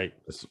 Like,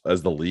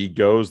 as the league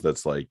goes,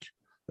 that's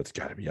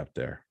got to be up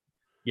there.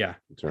 Yeah.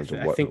 In terms of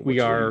I think we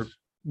are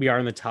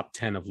in the top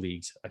 10 of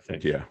leagues, I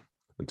think. Yeah.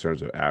 In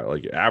terms of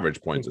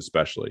average points,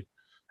 especially.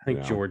 I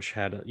think George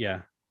had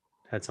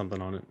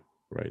something on it.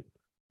 Right.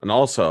 And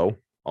also,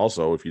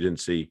 if you didn't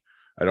see,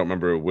 I don't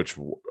remember which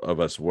of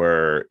us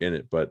were in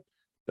it, but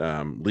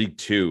League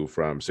 2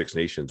 from Six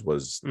Nations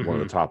was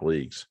one of the top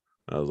leagues.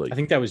 I was like, I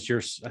think that was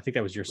your side.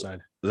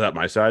 Is that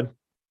my side?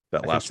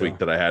 That last week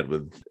that I had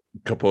with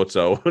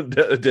Capozzo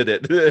did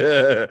it.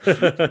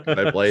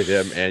 I played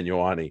him and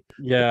Ioani.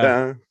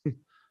 Yeah.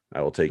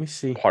 I will take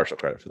partial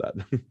credit for that.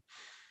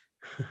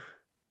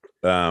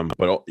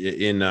 But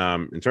in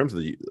terms of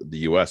the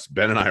US,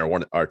 Ben and I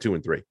are 2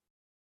 and 3.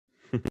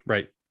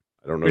 Right.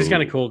 I don't know. It's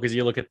kind of cool because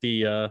you look at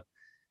the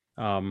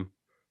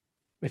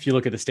if you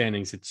look at the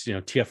standings, it's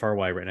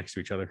TFRY right next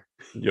to each other.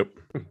 Yep.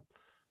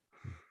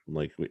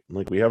 like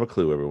we have a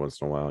clue every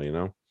once in a while,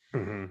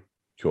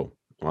 Cool.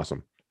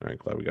 Awesome. All right,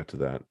 glad we got to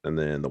that. And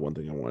then the one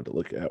thing I wanted to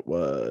look at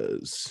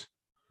was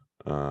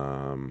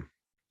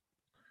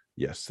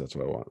yes, that's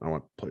what I want. I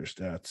want player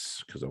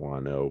stats because I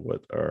want to know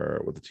what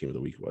the team of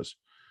the week was.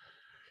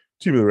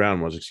 Team of the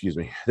round was, excuse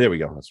me. There we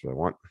go. That's what I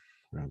want.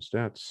 Round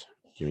stats.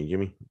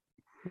 Gimme.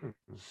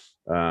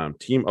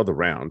 Team of the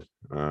round.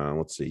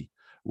 Let's see.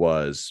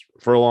 Was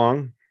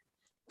Furlong,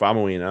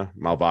 Famuina,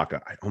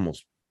 Malvaca. I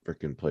almost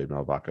freaking played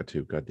Malvaca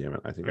too. God damn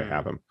it. I think I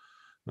have him.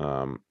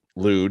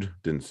 Lude,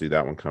 didn't see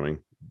that one coming.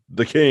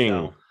 The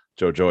King,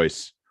 Joe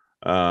Joyce.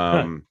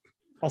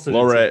 Also,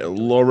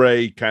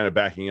 Lore kind of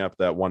backing up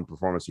that one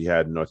performance he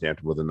had in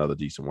Northampton with another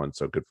decent one.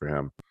 So good for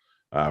him.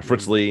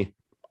 Fritz Lee.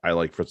 I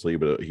like Fritz Lee,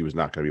 but he was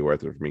not going to be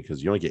worth it for me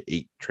because you only get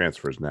 8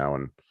 transfers now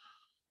and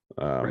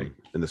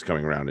in this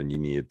coming round, and you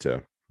needed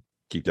to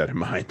keep that in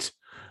mind.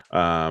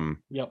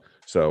 Yep.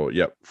 So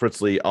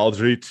Fritz Lee,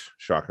 Aldrit,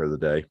 shocker of the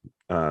day.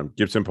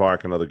 Gibson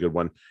Park, another good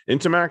one.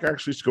 Intimac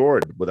actually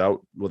scored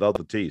without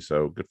the T,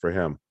 so good for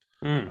him.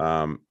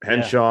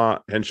 Henshaw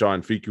and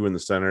Fiku in the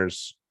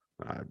centers.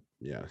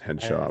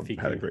 Henshaw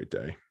had a great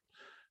day.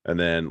 And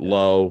then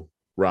Lowe,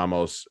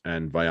 Ramos,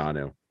 and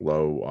Viano.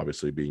 Lowe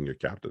obviously being your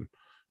captain.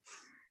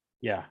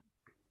 Yeah,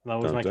 that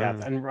was my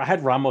captain. And I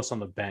had Ramos on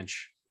the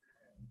bench.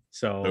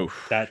 So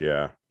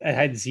I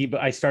had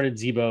Zebo. I started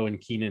Zebo and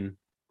Keenan.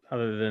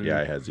 Other than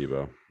I had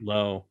Zebo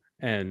low,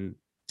 and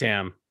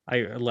damn,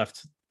 I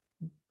left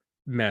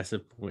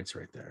massive points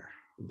right there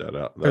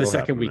for the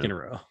second week in a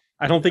row.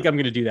 I don't think I'm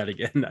going to do that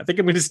again. I think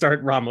I'm going to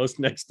start Ramos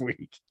next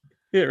week.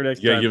 Or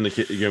next time. You're gonna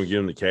give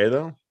him the K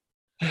though.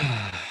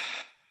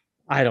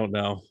 I don't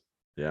know.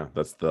 Yeah,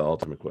 that's the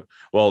ultimate quit.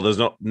 Well,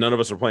 there's none of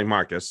us are playing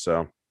Marcus,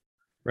 so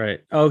right.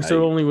 Oh,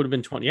 so it only would have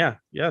been 20. Yeah,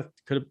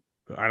 could have.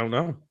 I don't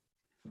know.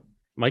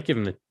 Might give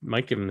him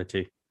the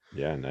T.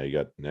 Yeah, now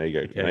you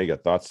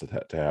got thoughts to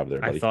have there,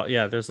 buddy. I thought,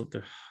 there's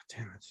damn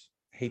it.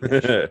 I hate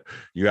that shit.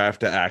 You have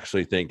to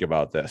actually think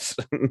about this.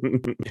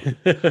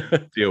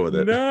 Deal with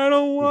it. No, I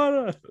don't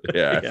wanna.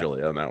 I feel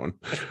you on that one.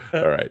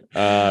 All right.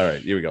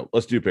 Here we go.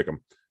 Let's do pick 'em.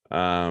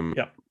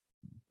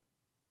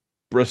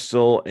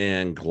 Bristol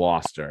and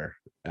Gloucester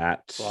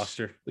at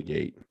Gloucester. the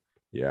gate.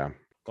 Yeah.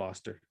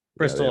 Gloucester.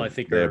 Bristol, have, I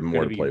think they have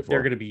more to play for.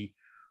 They're going to be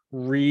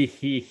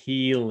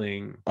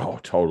healing. Oh,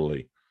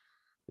 totally.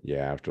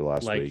 Yeah, after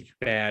last week.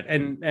 Bad.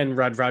 And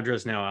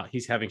Rodra's now out.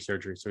 He's having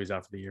surgery, so he's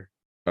out for the year.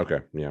 Okay.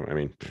 Yeah. I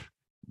mean,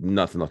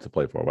 nothing left to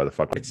play for. Why the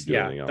fuck would you do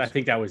anything else? I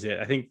think that was it.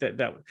 I think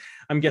that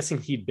I'm guessing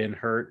he'd been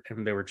hurt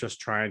and they were just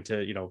trying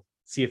to,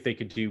 see if they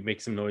could make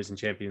some noise in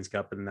Champions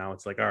Cup. And now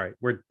it's like, all right,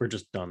 we're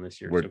just done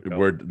this year.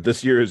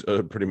 This year is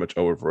pretty much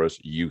over for us.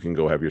 You can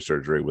go have your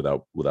surgery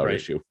without right.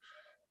 issue.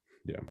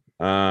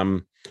 Yeah.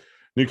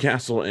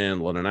 Newcastle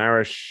and London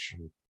Irish,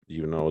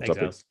 even though it's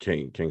Exiles. Up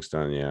at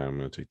Kingston. Yeah, I'm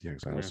going to take the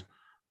Exiles.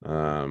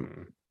 Yeah.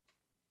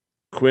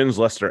 Quins,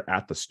 Leicester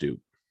at the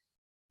Stoop.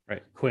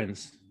 Right.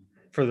 Quins,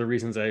 for the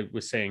reasons I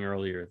was saying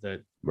earlier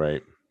that.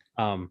 Right.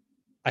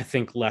 I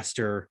think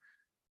Leicester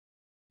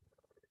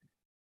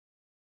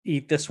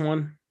eat this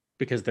one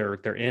because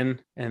they're in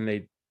and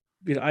they,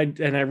 I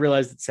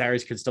realize that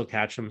Sarries could still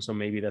catch them. So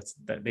maybe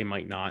that they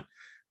might not,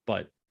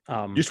 but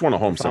you just want a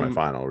home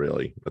semifinal,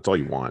 really. That's all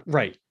you want.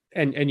 Right.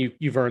 And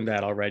you've earned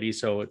that already.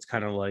 So it's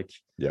kind of like,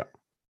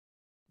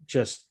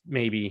 just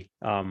maybe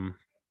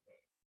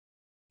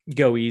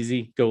go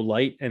easy, go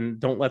light, and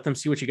don't let them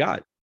see what you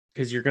got.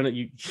 Because you're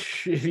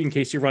in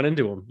case you run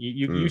into them,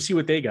 you see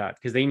what they got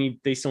because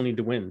they still need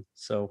to win.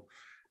 So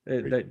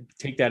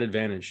take that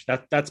advantage.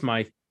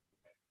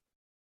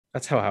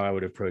 That's how I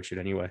would approach it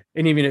anyway.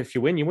 And even if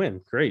you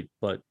win, great.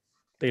 But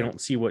they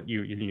don't see what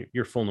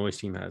your full noise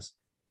team has.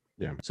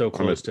 Yeah, so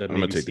close to. I'm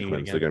gonna take the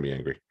Quins. They're gonna be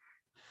angry.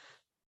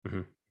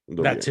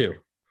 Mm-hmm. That too.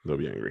 They'll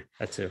be angry.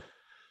 That too.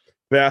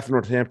 Bath,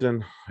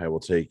 Northampton. I will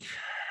take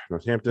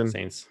Northampton.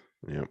 Saints.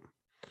 Yeah.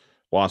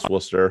 Wasps,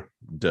 Worcester.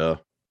 Duh.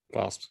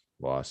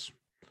 Wasps.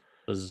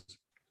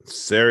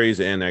 Sarries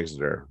and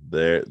Exeter.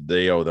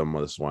 They owe them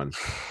this one.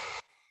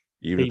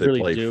 Even if they really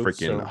play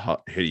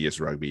freaking hideous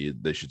rugby,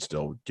 they should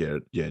still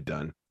get it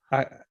done.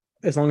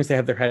 As long as they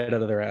have their head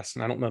out of their ass,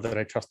 and I don't know that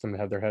I trust them to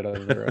have their head out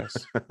of their ass.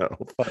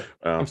 But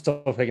I'm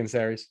still picking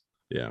Sarries.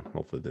 Yeah,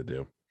 hopefully they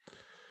do.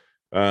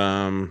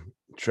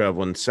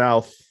 Traveling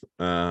south,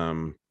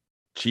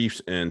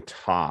 Chiefs and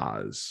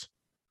Taz.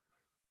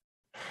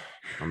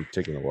 I'm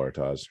taking the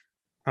Waratahs.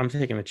 I'm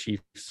taking the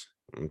Chiefs.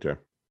 Okay.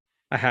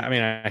 I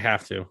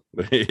have to.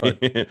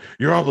 But...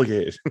 You're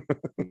obligated.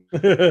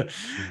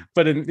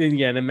 But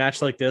in a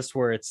match like this,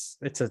 where it's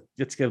a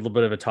little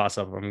bit of a toss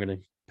up, I'm going to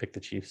pick the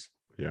Chiefs.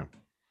 Yeah.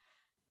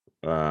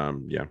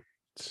 Yeah.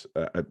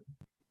 I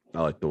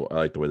like the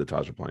way the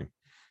Taz are playing.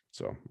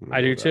 So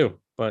I do too.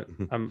 But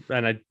and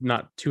I'm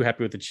not too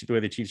happy with the way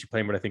the Chiefs are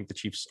playing. But I think the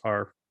Chiefs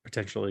are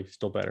potentially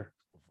still better.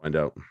 Find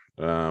out.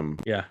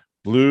 Yeah.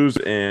 Blues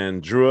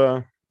and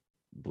Drua.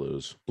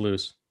 Blues.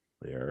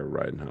 They are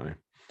riding high.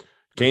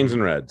 Canes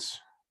and Reds.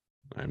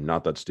 I'm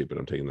not that stupid.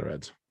 I'm taking the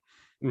Reds.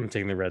 I'm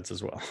taking the Reds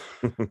as well.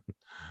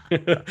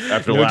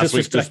 After last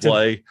week's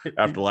display,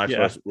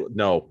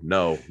 no.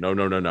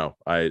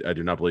 I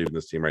do not believe in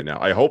this team right now.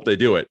 I hope they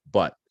do it,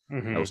 but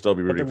I will still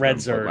be rooting for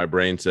Reds. My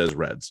brain says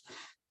Reds.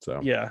 So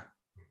yeah.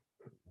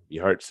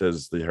 Your heart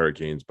says the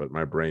Hurricanes, but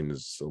my brain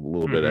is a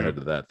little bit ahead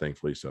of that,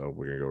 thankfully. So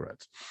we're gonna go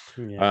Reds.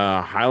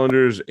 Yeah.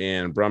 Highlanders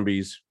and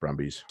Brumbies.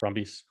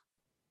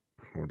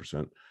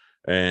 100%.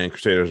 And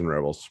Crusaders and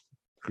Rebels.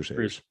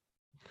 Crusaders.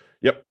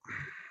 Yep.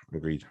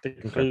 Agreed.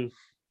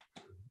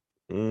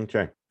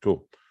 Okay.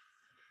 Cool.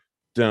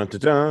 Dun da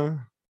da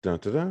dun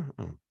da da.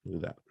 Oh,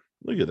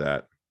 look at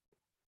that.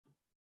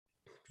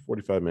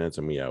 45 minutes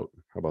and we out.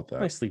 How about that?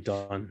 Nicely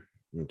done.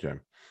 Okay.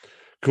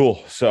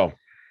 Cool. So,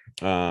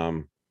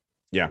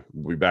 yeah,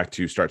 we'll be back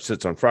to start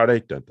sits on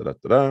Friday. Dun, da, da,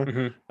 da,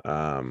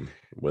 da.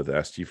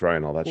 With ST Fry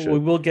and all that shit. We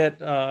will get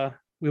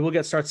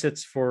start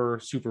sits for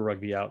Super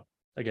Rugby out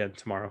again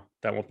tomorrow.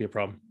 That won't be a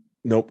problem.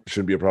 Nope,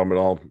 shouldn't be a problem at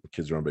all. The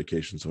kids are on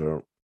vacation,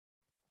 so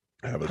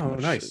I don't have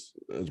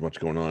as much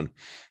going on.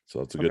 So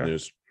that's good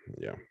news.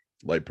 Yeah,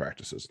 light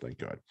practices, thank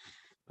God.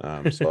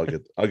 So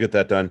I'll get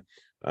that done.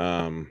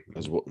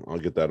 As well, I'll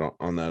get that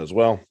on that as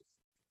well.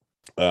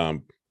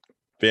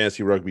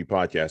 Fantasy Rugby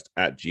Podcast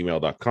at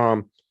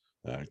gmail.com.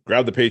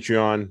 Grab the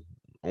Patreon.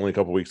 Only a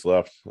couple weeks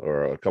left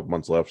or a couple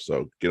months left,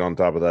 so get on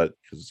top of that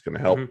because it's going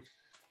to help.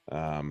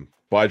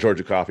 Buy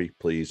Georgia coffee,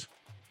 please.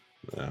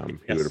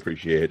 He would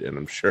appreciate it, and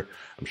I'm sure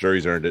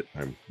he's earned it.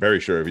 I'm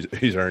very sure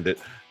he's earned it.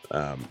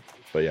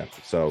 But yeah,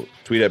 so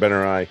tweet at Ben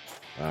or I.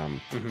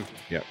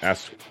 Yeah,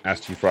 ask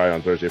T Fry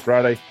on Thursday,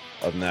 Friday.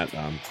 Other than that,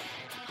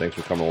 thanks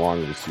for coming along,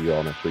 and we'll see you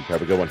all next week.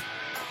 Have a good one.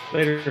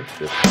 Later.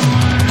 Cheers.